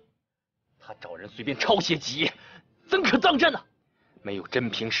乌有。他找人随便抄写几页，怎可当真呢？没有真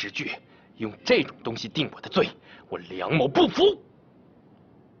凭实据，用这种东西定我的罪，我梁某不服。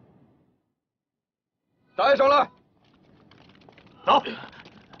带上来，走。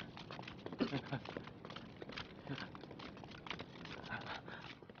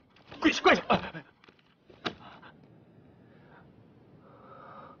跪下，跪下！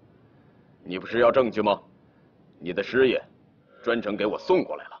你不是要证据吗？你的师爷专程给我送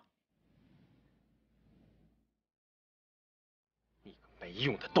过来了。你个没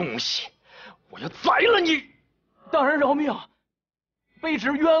用的东西，我要宰了你！大人饶命，卑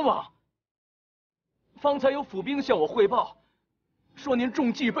职冤枉。方才有府兵向我汇报，说您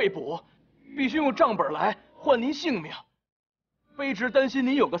中计被捕，必须用账本来换您性命。卑职担心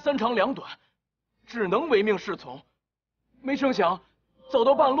您有个3长2短，只能唯命是从。没成想，走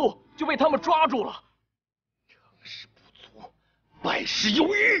到半路就被他们抓住了。成事不足，败事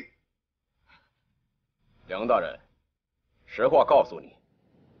有余。梁大人，实话告诉你，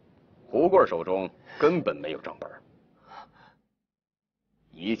胡贵手中根本没有账本，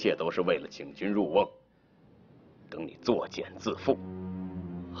一切都是为了请君入瓮，等你作茧自缚。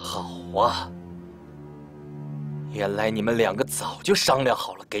好啊，原来你们2个早就商量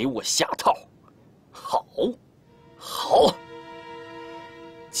好了给我下套。好，好，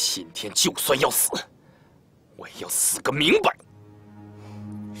今天就算要死，我也要死个明白。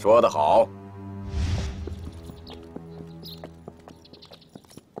说得好。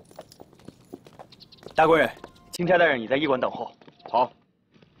大官人，钦差大人已在驿馆等候。好。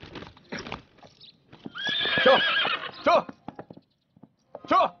撤！撤！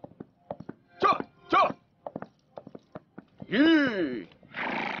撤！撤！撤！吁！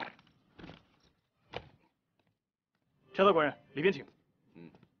陈大官人，里边请。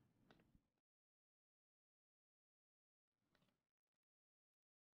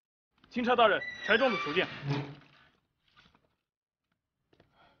钦差大人，柴庄的属件。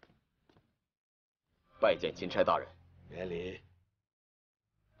拜见钦差大人。免礼。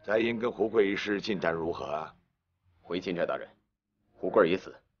翟英跟胡贵一事进展如何啊？回钦差大人，胡贵已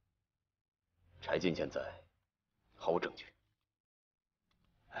死，柴进现在毫无证据。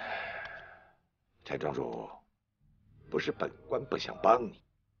柴庄主，不是本官不想帮你，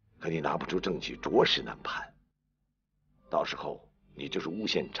可你拿不出证据，着实难判。到时候你就是诬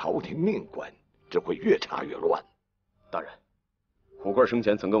陷朝廷命官，只会越查越乱。大人，胡贵生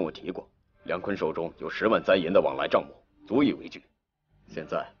前曾跟我提过，梁坤手中有10万簪银的往来账目，足以为据。现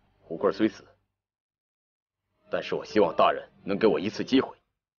在胡贵虽死，但是我希望大人能给我一次机会。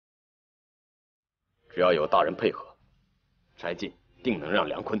只要有大人配合，柴进定能让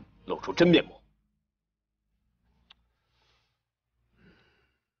梁坤露出真面目。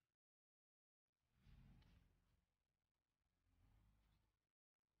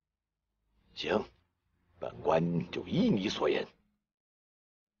行，本官就依你所言。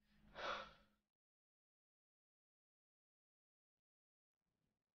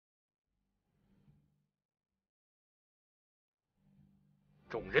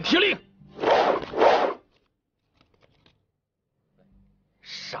众人听令！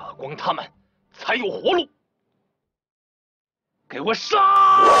杀光他们，才有活路。给我杀！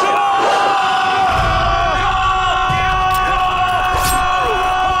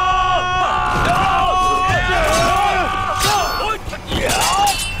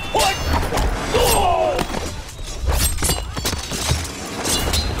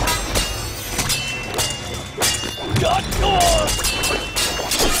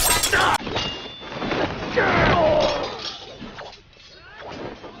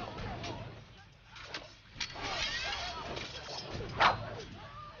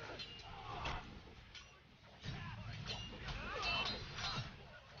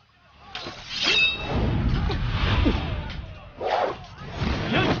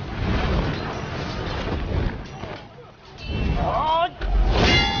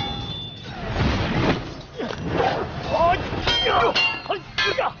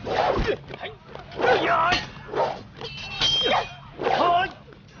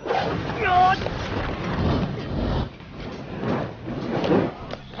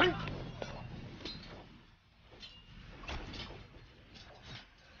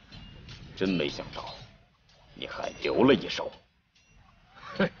真没想到，你还留了一手。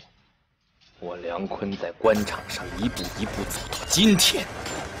哼，我梁坤在官场上一步一步走到今天，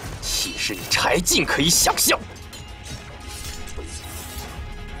岂是你柴进可以想象？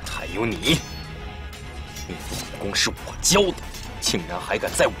还有你，你的武功是我教的，竟然还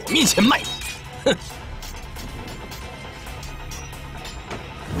敢在我面前卖弄！哼！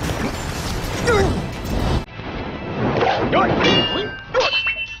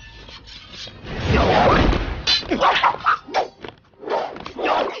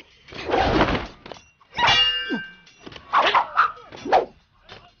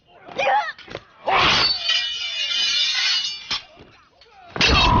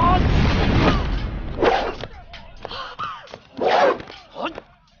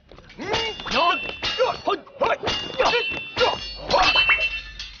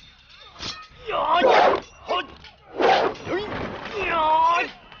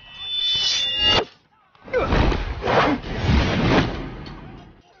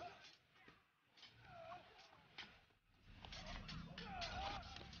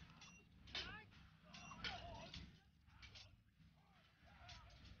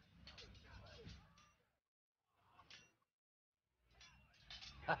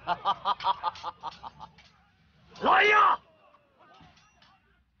来呀！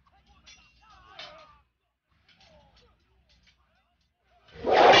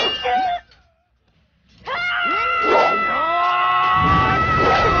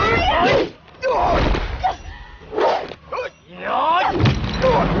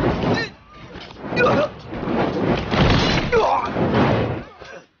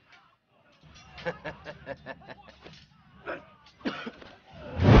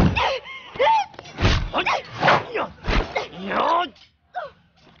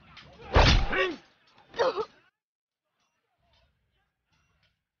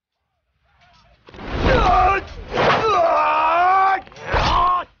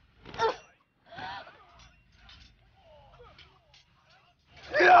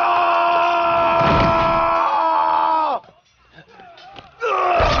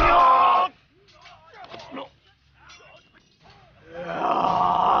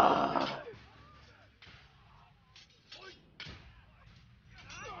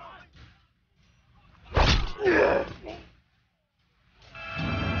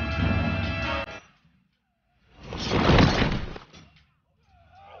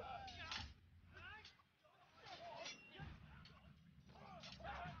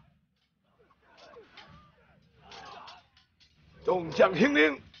众将听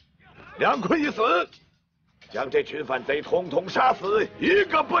令，梁坤已死，将这群反贼统统杀死，一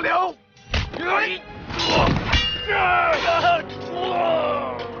个不留。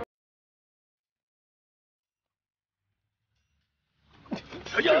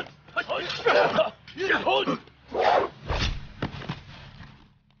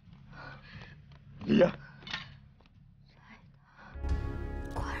呀！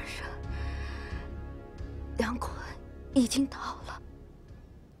官人，梁坤已经到了。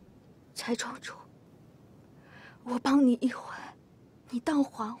柴庄主，我帮你一回，你当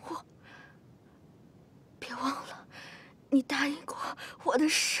还我。别忘了，你答应过我的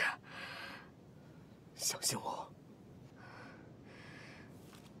事。相信我。